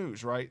local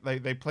news, right?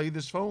 They played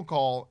this phone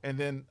call, and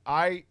then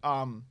I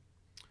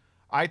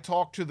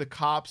talked to the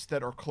cops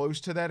that are close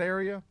to that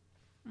area.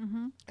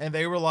 Mm-hmm. And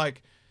they were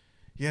like,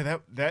 yeah,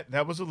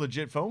 that was a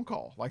legit phone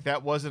call. Like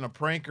that wasn't a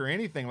prank or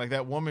anything. Like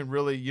that woman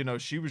really,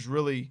 she was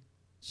really.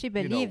 She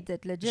believed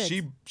it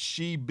legit.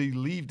 She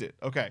believed it.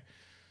 Okay.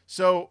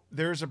 So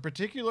there's a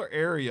particular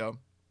area.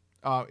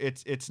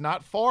 It's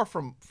not far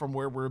from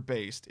where we're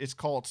based. It's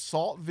called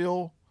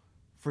Saltville,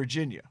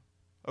 Virginia.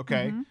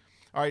 Okay. Mm-hmm.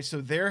 All right. So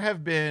there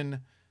have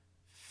been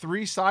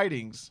 3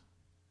 sightings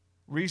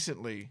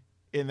recently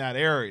in that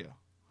area.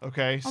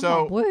 Okay. Oh,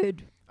 so my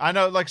word. I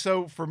know,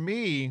 so for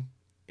me,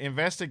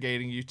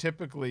 investigating, you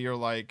typically are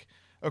like,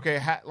 okay,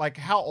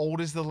 how old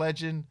is the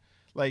legend?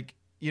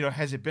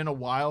 Has it been a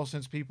while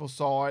since people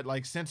saw it?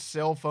 Like, since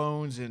cell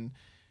phones and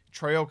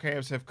trail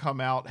cams have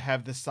come out,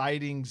 have the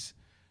sightings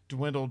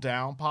dwindled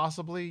down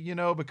possibly,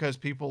 because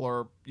people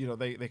are,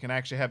 they can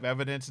actually have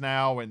evidence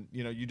now and,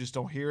 you just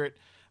don't hear it.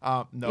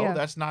 No,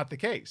 that's not the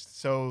case.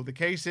 So the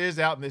case is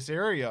out in this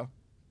area,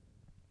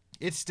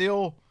 it's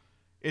still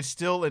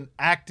an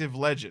active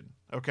legend.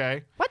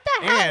 Okay. What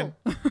the hell?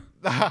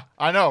 And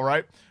I know,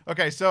 right?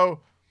 Okay,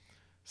 so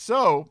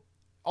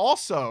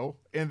also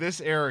in this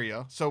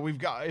area, so we've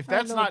got, if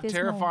that's not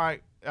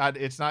terrifying,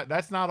 it's not.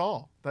 That's not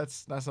all.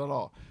 That's not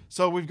all.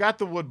 So we've got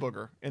the wood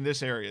booger in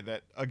this area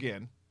that,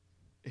 again,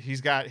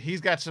 he's got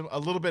a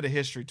little bit of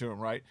history to him,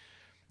 right?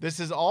 This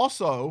is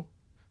also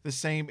the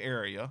same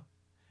area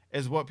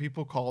as what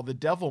people call the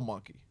devil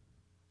monkey.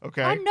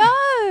 Okay. I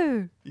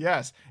know.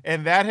 Yes,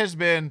 and that has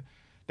been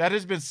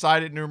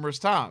cited numerous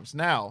times.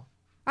 Now,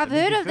 I've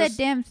heard of that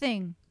damn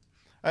thing.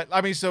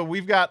 So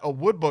we've got a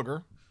wood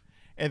booger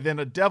and then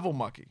a devil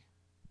monkey.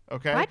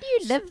 Okay. Why do you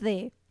live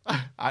there?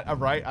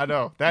 Right. I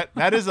know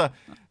that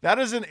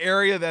is an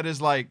area that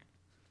is like,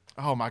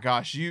 oh my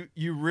gosh,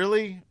 you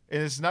really,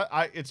 and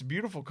it's a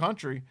beautiful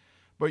country,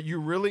 but you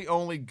really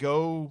only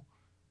go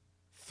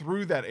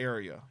through that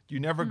area.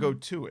 You never go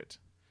to it.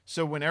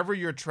 So whenever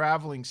you're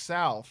traveling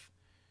south,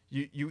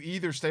 you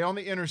either stay on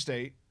the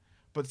interstate,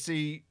 but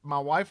see, my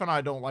wife and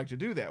I don't like to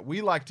do that.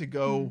 We like to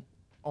go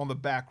on the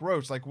back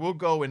roads. Like, we'll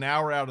go an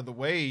hour out of the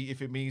way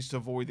if it means to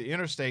avoid the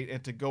interstate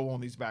and to go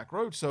on these back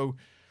roads. So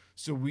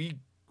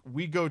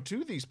we go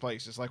to these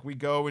places. Like, we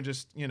go and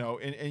just,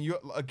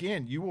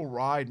 and you will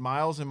ride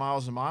miles and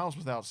miles and miles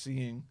without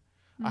seeing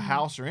a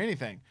house or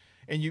anything.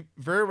 And you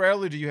very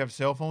rarely do you have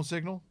cell phone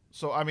signal.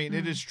 So,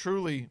 it is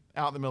truly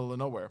out in the middle of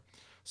nowhere.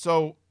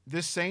 So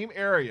this same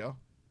area,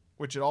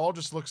 which it all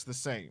just looks the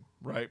same,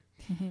 right?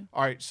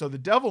 All right. So the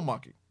devil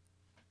monkey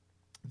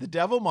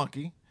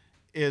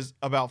is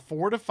about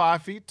 4 to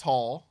 5 feet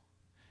tall.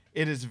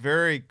 It is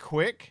very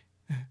quick,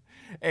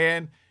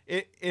 and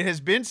it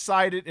has been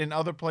sighted in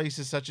other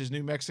places such as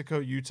New Mexico,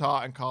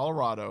 Utah, and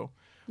Colorado.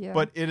 Yeah.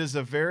 But it is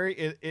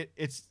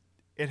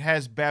it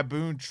has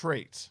baboon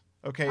traits.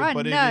 Okay. Oh,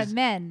 but no,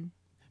 men.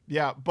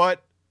 Yeah,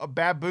 but a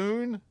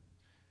baboon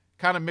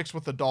kind of mixed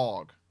with a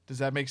dog. Does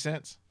that make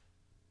sense?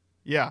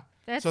 Yeah.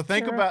 That's so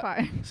think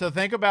terrifying.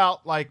 think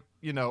about like,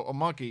 a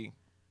monkey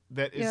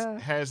that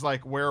has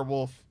like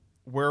werewolf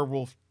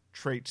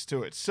traits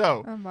to it.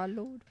 So, oh my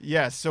Lord.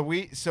 Yes, so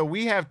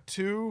we have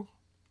two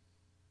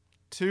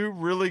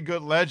really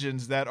good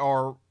legends that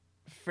are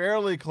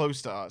fairly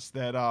close to us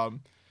that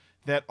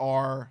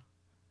are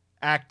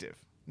active.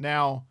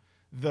 Now,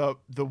 the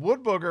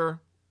wood booger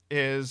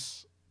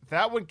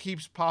that one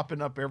keeps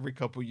popping up every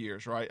couple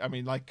years, right?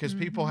 Because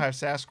people have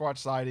Sasquatch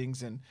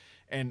sightings,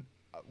 and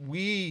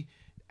we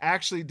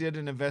actually did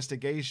an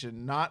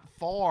investigation not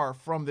far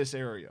from this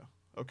area.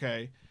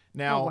 Okay.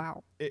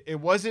 Now, it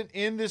wasn't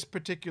in this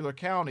particular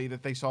county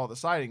that they saw the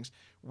sightings.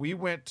 We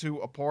went to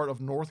a part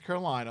of North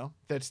Carolina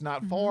that's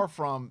not far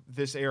from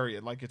this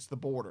area, like it's the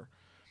border.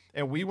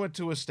 and we went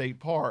to a state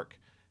park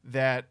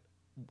that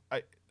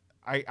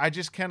I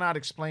just cannot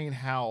explain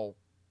how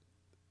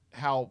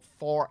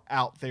far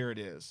out there it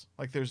is.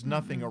 Like there's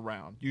nothing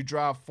around. You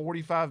drive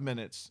 45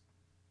 minutes,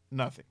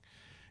 nothing.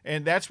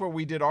 And that's where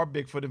we did our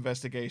Bigfoot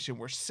investigation,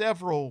 where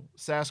several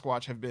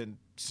Sasquatch have been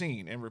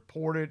seen and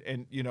reported,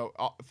 and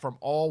from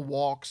all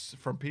walks,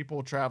 from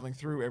people traveling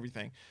through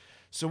everything.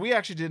 So we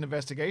actually did an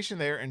investigation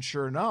there, and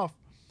sure enough,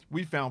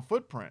 we found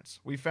footprints.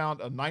 We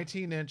found a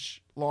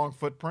 19-inch long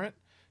footprint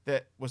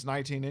that was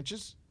 19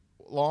 inches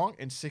long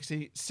and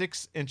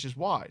 66 inches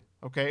wide.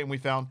 Okay, and we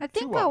found I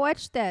think two of I them.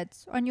 watched that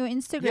on your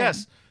Instagram.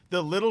 Yes,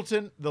 the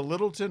Littleton,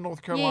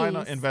 North Carolina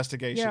Yes.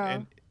 investigation, Yeah.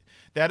 and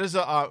that is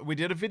we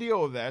did a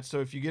video of that.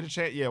 So if you get a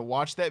chance,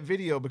 watch that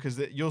video, because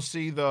you'll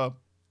see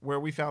where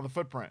we found the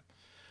footprint.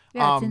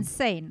 Yeah, it's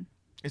insane.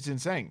 It's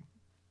insane.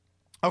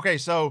 Okay,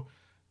 so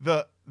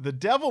the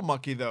devil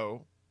monkey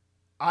though,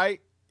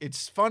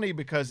 it's funny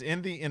because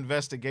in the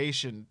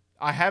investigation,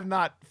 I have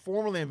not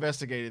formally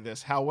investigated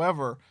this.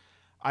 However,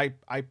 I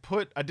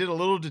did a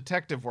little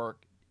detective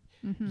work.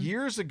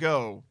 Years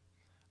ago,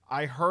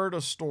 I heard a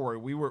story.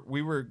 We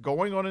were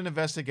going on an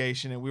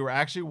investigation, and we were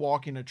actually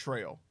walking a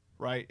trail,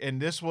 right?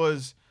 And this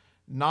was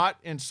not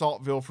in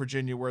Saltville,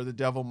 Virginia, where the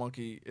devil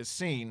monkey is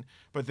seen,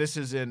 but this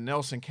is in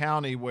Nelson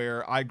County,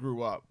 where I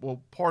grew up.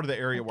 Well, part of the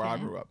area where I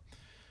grew up.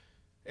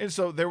 And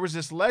so there was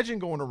this legend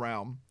going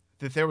around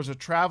that there was a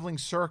traveling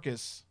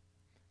circus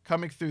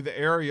coming through the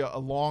area a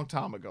long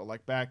time ago,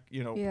 like back,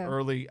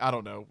 early, I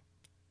don't know,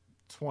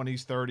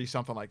 20s, 30s,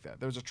 something like that.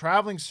 There was a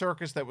traveling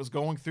circus that was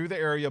going through the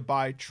area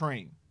by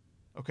train.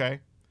 Okay.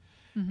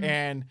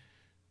 And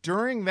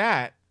during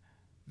that,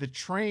 the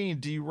train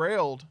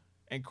derailed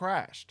and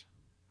crashed.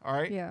 All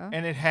right. Yeah.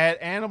 And it had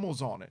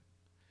animals on it.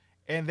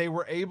 And they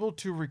were able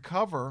to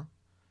recover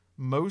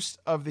most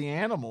of the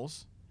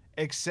animals,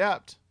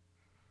 except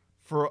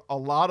for a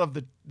lot of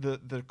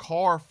the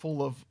car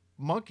full of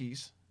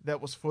monkeys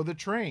that was for the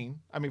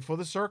train, for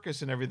the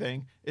circus and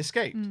everything,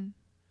 escaped.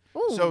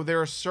 Ooh. So there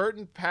are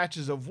certain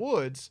patches of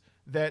woods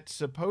that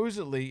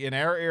supposedly in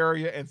our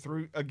area and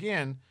through,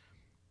 again,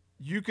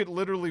 you could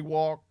literally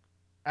walk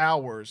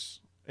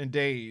hours and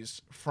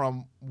days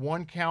from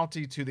one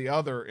county to the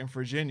other in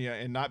Virginia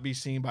and not be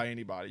seen by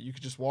anybody. You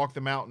could just walk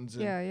the mountains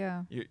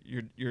and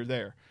you're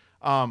there.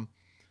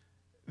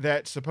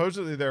 That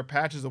supposedly there are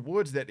patches of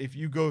woods that if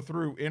you go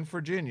through in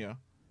Virginia,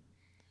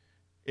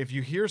 if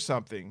you hear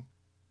something,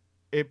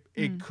 it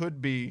could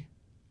be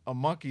a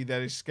monkey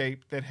that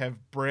escaped, that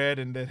have bred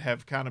and that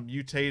have kind of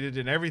mutated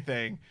and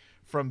everything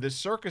from this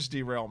circus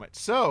derailment.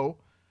 So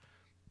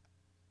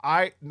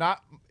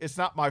it's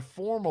not my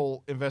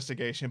formal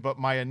investigation, but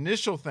my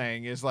initial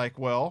thing is like,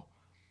 well,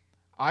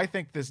 I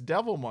think this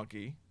devil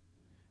monkey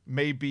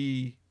may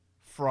be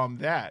from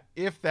that,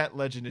 if that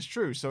legend is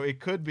true. So it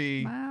could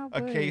be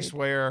a case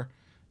where,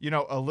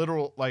 a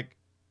literal, like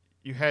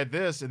you had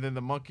this and then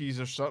the monkeys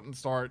or something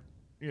start,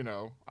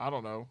 I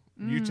don't know,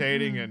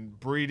 mutating and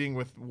breeding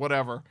with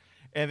whatever.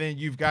 And then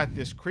you've got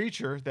this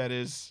creature that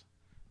is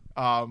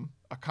a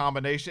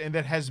combination and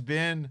that has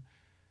been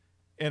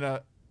in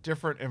a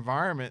different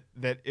environment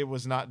that it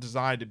was not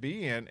designed to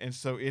be in. And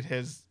so it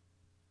has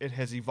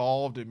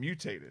evolved and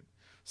mutated.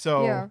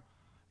 So,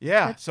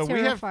 That's so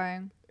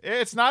terrifying.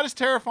 it's not as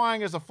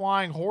terrifying as a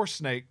flying horse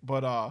snake,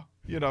 but,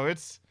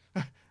 it's,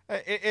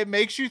 it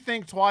makes you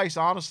think twice,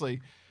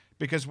 honestly,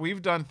 because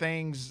we've done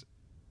things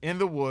in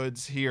the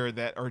woods here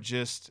that are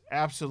just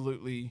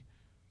absolutely,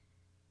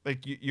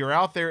 like, you're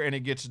out there and it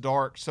gets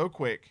dark so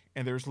quick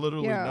and there's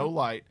literally no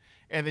light,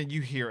 and then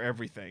you hear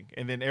everything,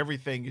 and then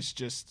everything is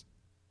just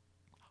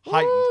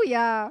heightened. Ooh,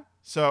 yeah.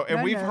 So,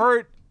 and we've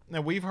heard,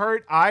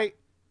 I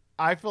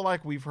feel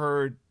like we've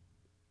heard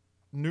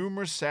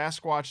numerous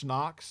Sasquatch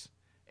knocks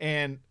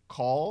and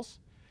calls.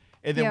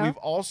 And then we've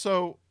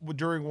also,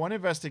 during one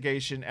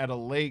investigation at a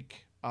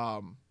lake,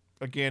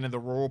 again, in the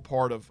rural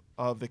part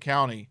of the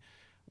county,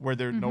 where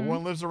no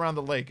one lives around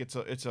the lake. It's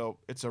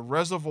a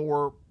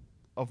reservoir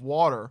of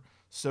water,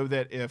 so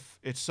that if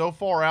it's so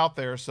far out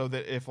there, so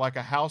that if like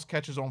a house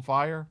catches on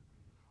fire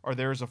or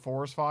there's a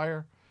forest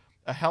fire,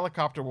 a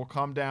helicopter will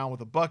come down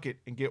with a bucket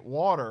and get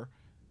water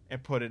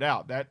and put it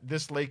out.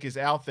 This lake is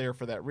out there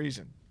for that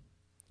reason.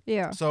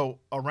 Yeah. So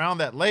around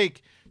that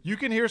lake, you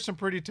can hear some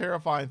pretty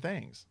terrifying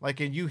things. Like,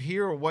 and you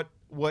hear what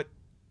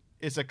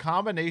is a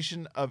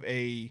combination of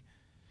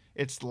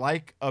it's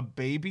like a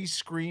baby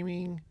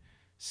screaming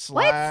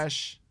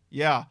slash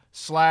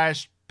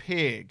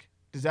pig.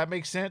 Does that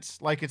make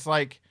sense? Like, it's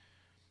like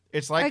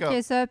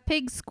okay, so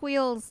pig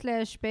squeal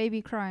 /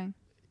 baby crying.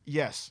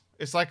 Yes.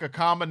 It's like a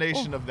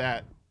combination of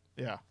that.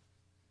 Yeah.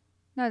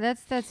 No,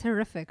 that's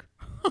horrific.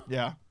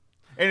 Yeah.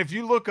 And if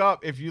you look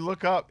up, if you're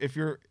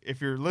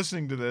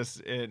listening to this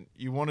and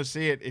you want to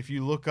see it, if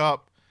you look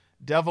up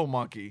devil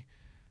monkey,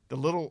 the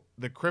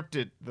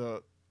cryptid,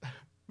 the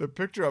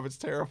picture of it's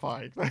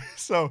terrifying.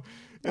 So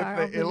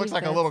it looks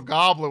like a little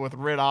goblin with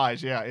red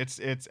eyes. Yeah, it's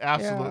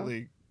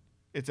absolutely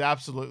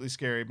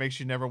scary. It makes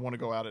you never want to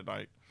go out at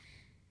night.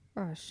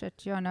 Oh shit,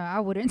 yeah, no, I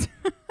wouldn't.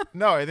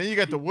 No, and then you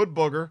got the wood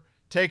booger.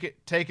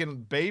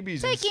 taking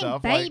babies and Taking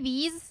stuff.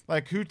 babies.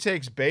 Like who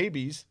takes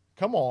babies?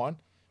 Come on.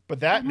 But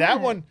that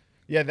one,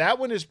 yeah, that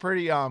one is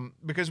pretty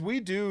because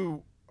we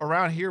do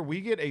around here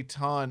we get a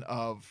ton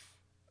of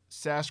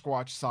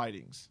Sasquatch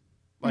sightings.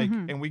 Like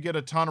and we get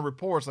a ton of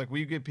reports. Like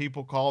we get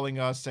people calling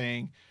us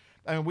saying,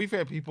 I mean, we've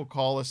had people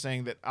call us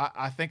saying that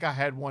I think I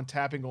had one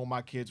tapping on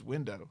my kid's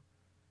window.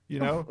 You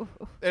know?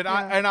 And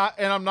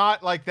I'm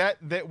not like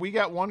that we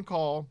got one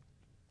call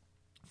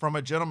from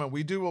a gentleman.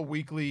 We do a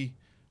weekly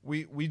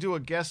we do a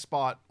guest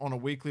spot on a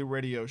weekly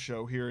radio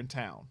show here in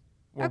town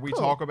where we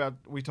talk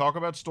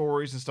about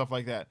stories and stuff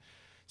like that.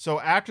 So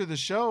after the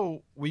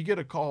show, we get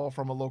a call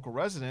from a local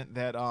resident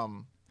that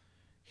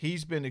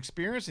he's been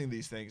experiencing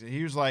these things. And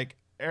he was like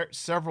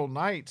several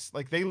nights,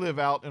 like they live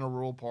out in a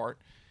rural part,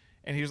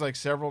 and he was like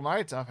several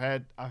nights I've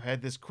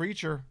had this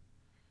creature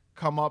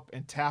come up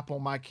and tap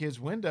on my kid's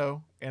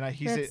window, and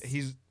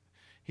he's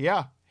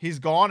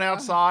gone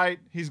outside.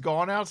 He's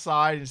gone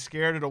outside and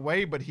scared it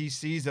away, but he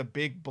sees a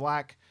big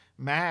black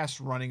mass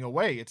running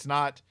away. It's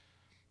not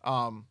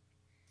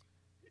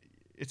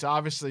it's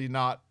obviously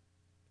not,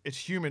 it's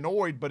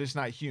humanoid, but it's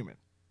not human.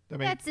 I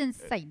mean, that's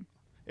insane.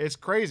 It's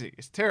crazy.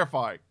 It's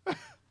terrifying.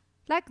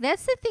 Like,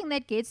 that's the thing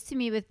that gets to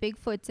me with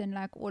Bigfoot and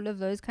like all of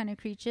those kind of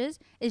creatures,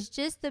 is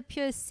just the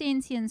pure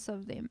sentience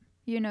of them.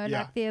 You know,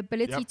 like the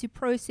ability to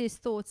process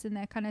thoughts and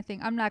that kind of thing.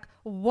 I'm like,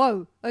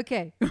 whoa,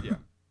 okay.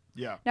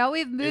 Yeah. Now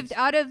we've moved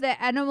out of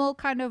the animal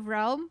kind of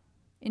realm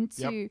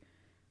into...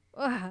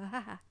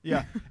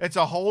 Yeah. It's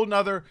a whole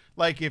nother,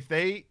 like if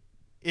they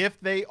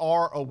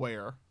are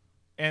aware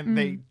and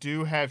they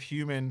do have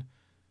human,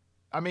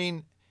 I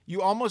mean,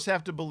 you almost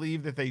have to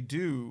believe that they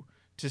do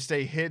to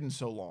stay hidden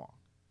so long.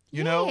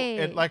 You know,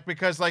 and like,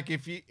 because like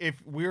if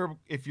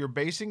you're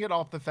basing it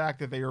off the fact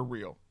that they are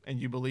real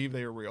and you believe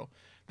they are real,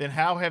 then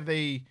how have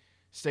they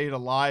stayed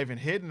alive and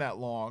hidden that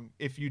long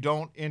if you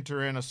don't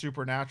enter in a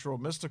supernatural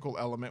mystical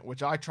element,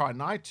 which I try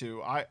not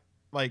to. I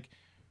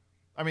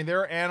mean, there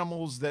are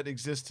animals that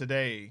exist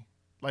today,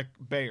 like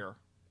bear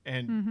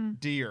and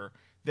deer,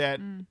 that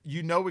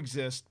you know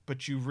exist,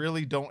 but you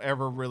really don't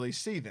ever really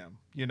see them,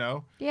 you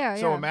know? Yeah.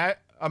 So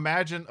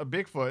imagine a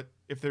Bigfoot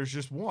if there's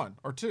just one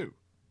or two.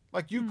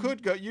 Like you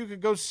could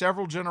go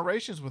several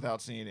generations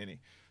without seeing any.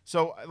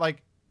 So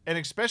like, and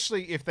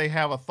especially if they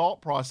have a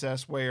thought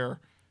process where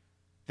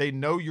they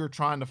know you're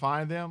trying to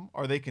find them,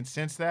 or they can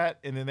sense that,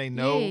 and then they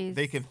know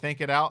they can think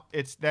it out.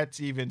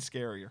 That's even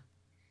scarier.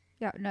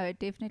 Yeah, no, it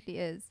definitely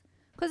is.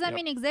 Because I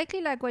mean,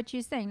 exactly like what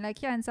you're saying. Like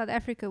here in South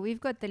Africa,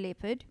 we've got the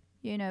leopard.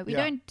 You know, we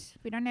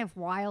don't have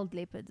wild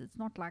leopards. It's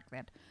not like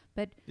that.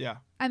 But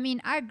I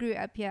mean, I grew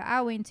up here.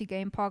 I went to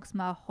game parks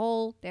my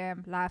whole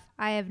damn life.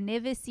 I have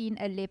never seen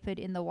a leopard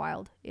in the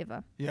wild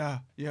ever. Yeah.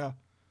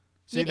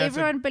 See, yet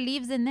everyone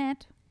believes in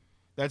that.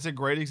 That's a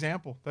great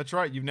example. That's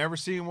right. You've never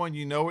seen one.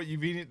 You know it.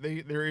 You've eaten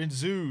it. They're in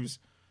zoos,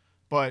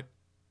 but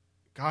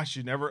gosh,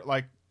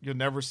 you'll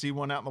never see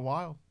one out in the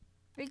wild.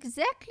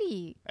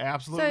 Exactly.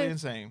 Absolutely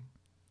insane.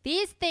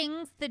 These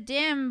things, the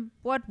damn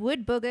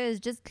wood booger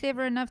is just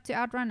clever enough to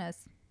outrun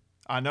us.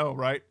 I know,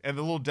 right? And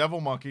the little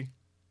devil monkey.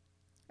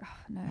 Oh,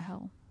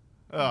 no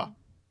hell.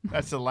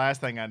 That's the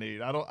last thing I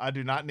need. I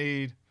do not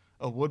need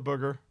a wood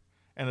booger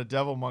and a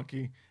devil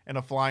monkey and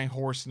a flying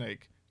horse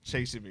snake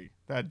chasing me.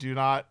 That do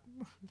not.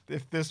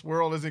 If this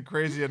world isn't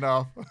crazy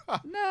enough.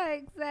 No,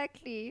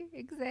 exactly.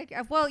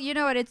 Well, you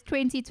know what? It's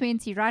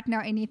 2020. Right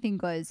now, anything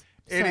goes.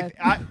 So.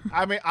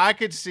 I mean, I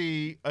could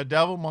see a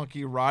devil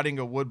monkey riding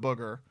a wood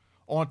booger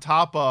on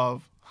top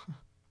of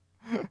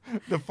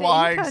the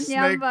flying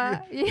snake.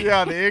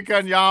 Yeah, the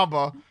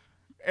Ikanyamba.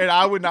 And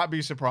I would not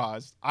be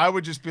surprised. I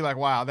would just be like,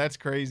 wow, that's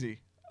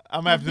crazy.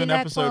 I'm going to have to do an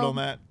episode on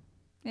that.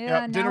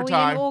 Yeah, dinner now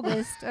time. we're in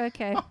August.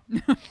 Okay.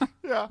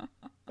 Yeah.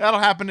 That'll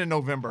happen in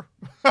November.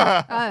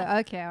 Oh,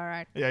 okay. All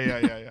right.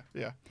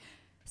 Yeah.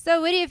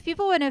 So, Woody, if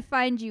people want to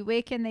find you,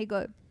 where can they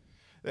go?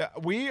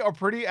 We are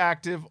pretty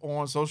active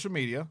on social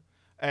media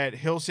at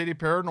Hill City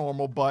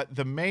Paranormal, but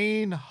the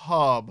main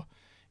hub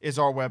is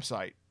our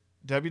website,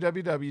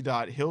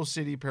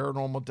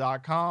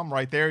 www.hillcityparanormal.com.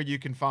 Right there, you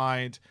can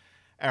find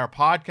our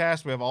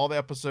podcast. We have all the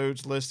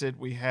episodes listed.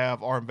 We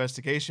have our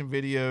investigation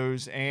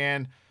videos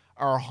and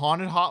our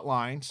haunted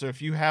hotline. So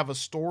if you have a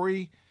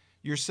story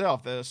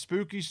yourself, a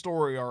spooky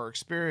story or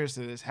experience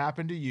that has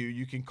happened to you,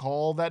 you can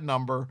call that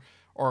number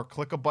or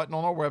click a button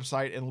on our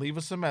website and leave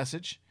us a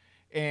message.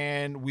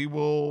 And we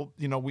will,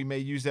 we may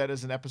use that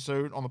as an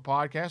episode on the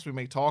podcast. We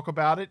may talk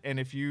about it. And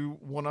if you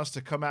want us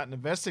to come out and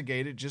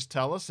investigate it, just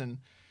tell us. And,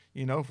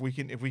 if we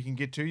can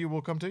get to you,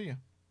 we'll come to you.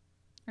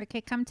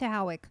 Okay, come to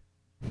Howick.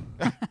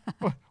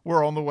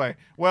 We're on the way.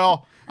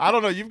 Well, I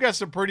don't know. You've got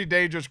some pretty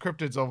dangerous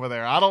cryptids over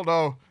there. I don't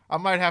know. I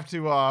might have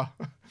to,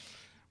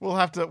 we'll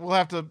have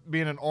to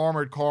be in an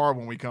armored car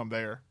when we come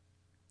there.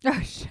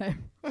 Oh,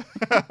 shame.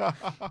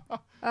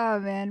 Oh,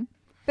 man.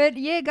 But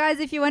yeah, guys,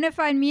 if you want to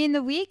find me in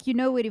the week, you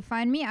know where to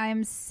find me. I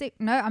am sick.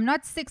 No, I'm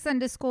not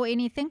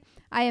 6_anything.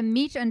 I am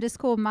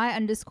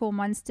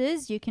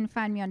meat_my_monsters. You can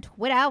find me on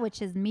Twitter, which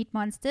is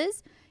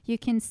meatmonsters. You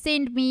can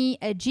send me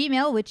a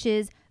Gmail, which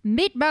is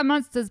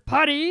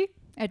meatmymonstersparty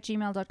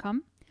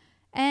meetmymonsters@gmail.com.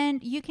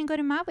 And you can go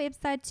to my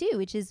website too,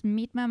 which is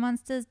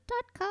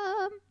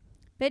meetmymonsters.com.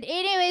 But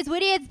anyways,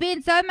 Woody, it's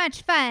been so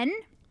much fun.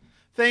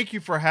 Thank you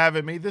for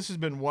having me. This has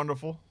been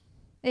wonderful.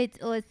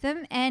 It's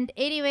awesome. And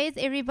anyways,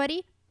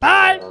 everybody,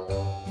 bye!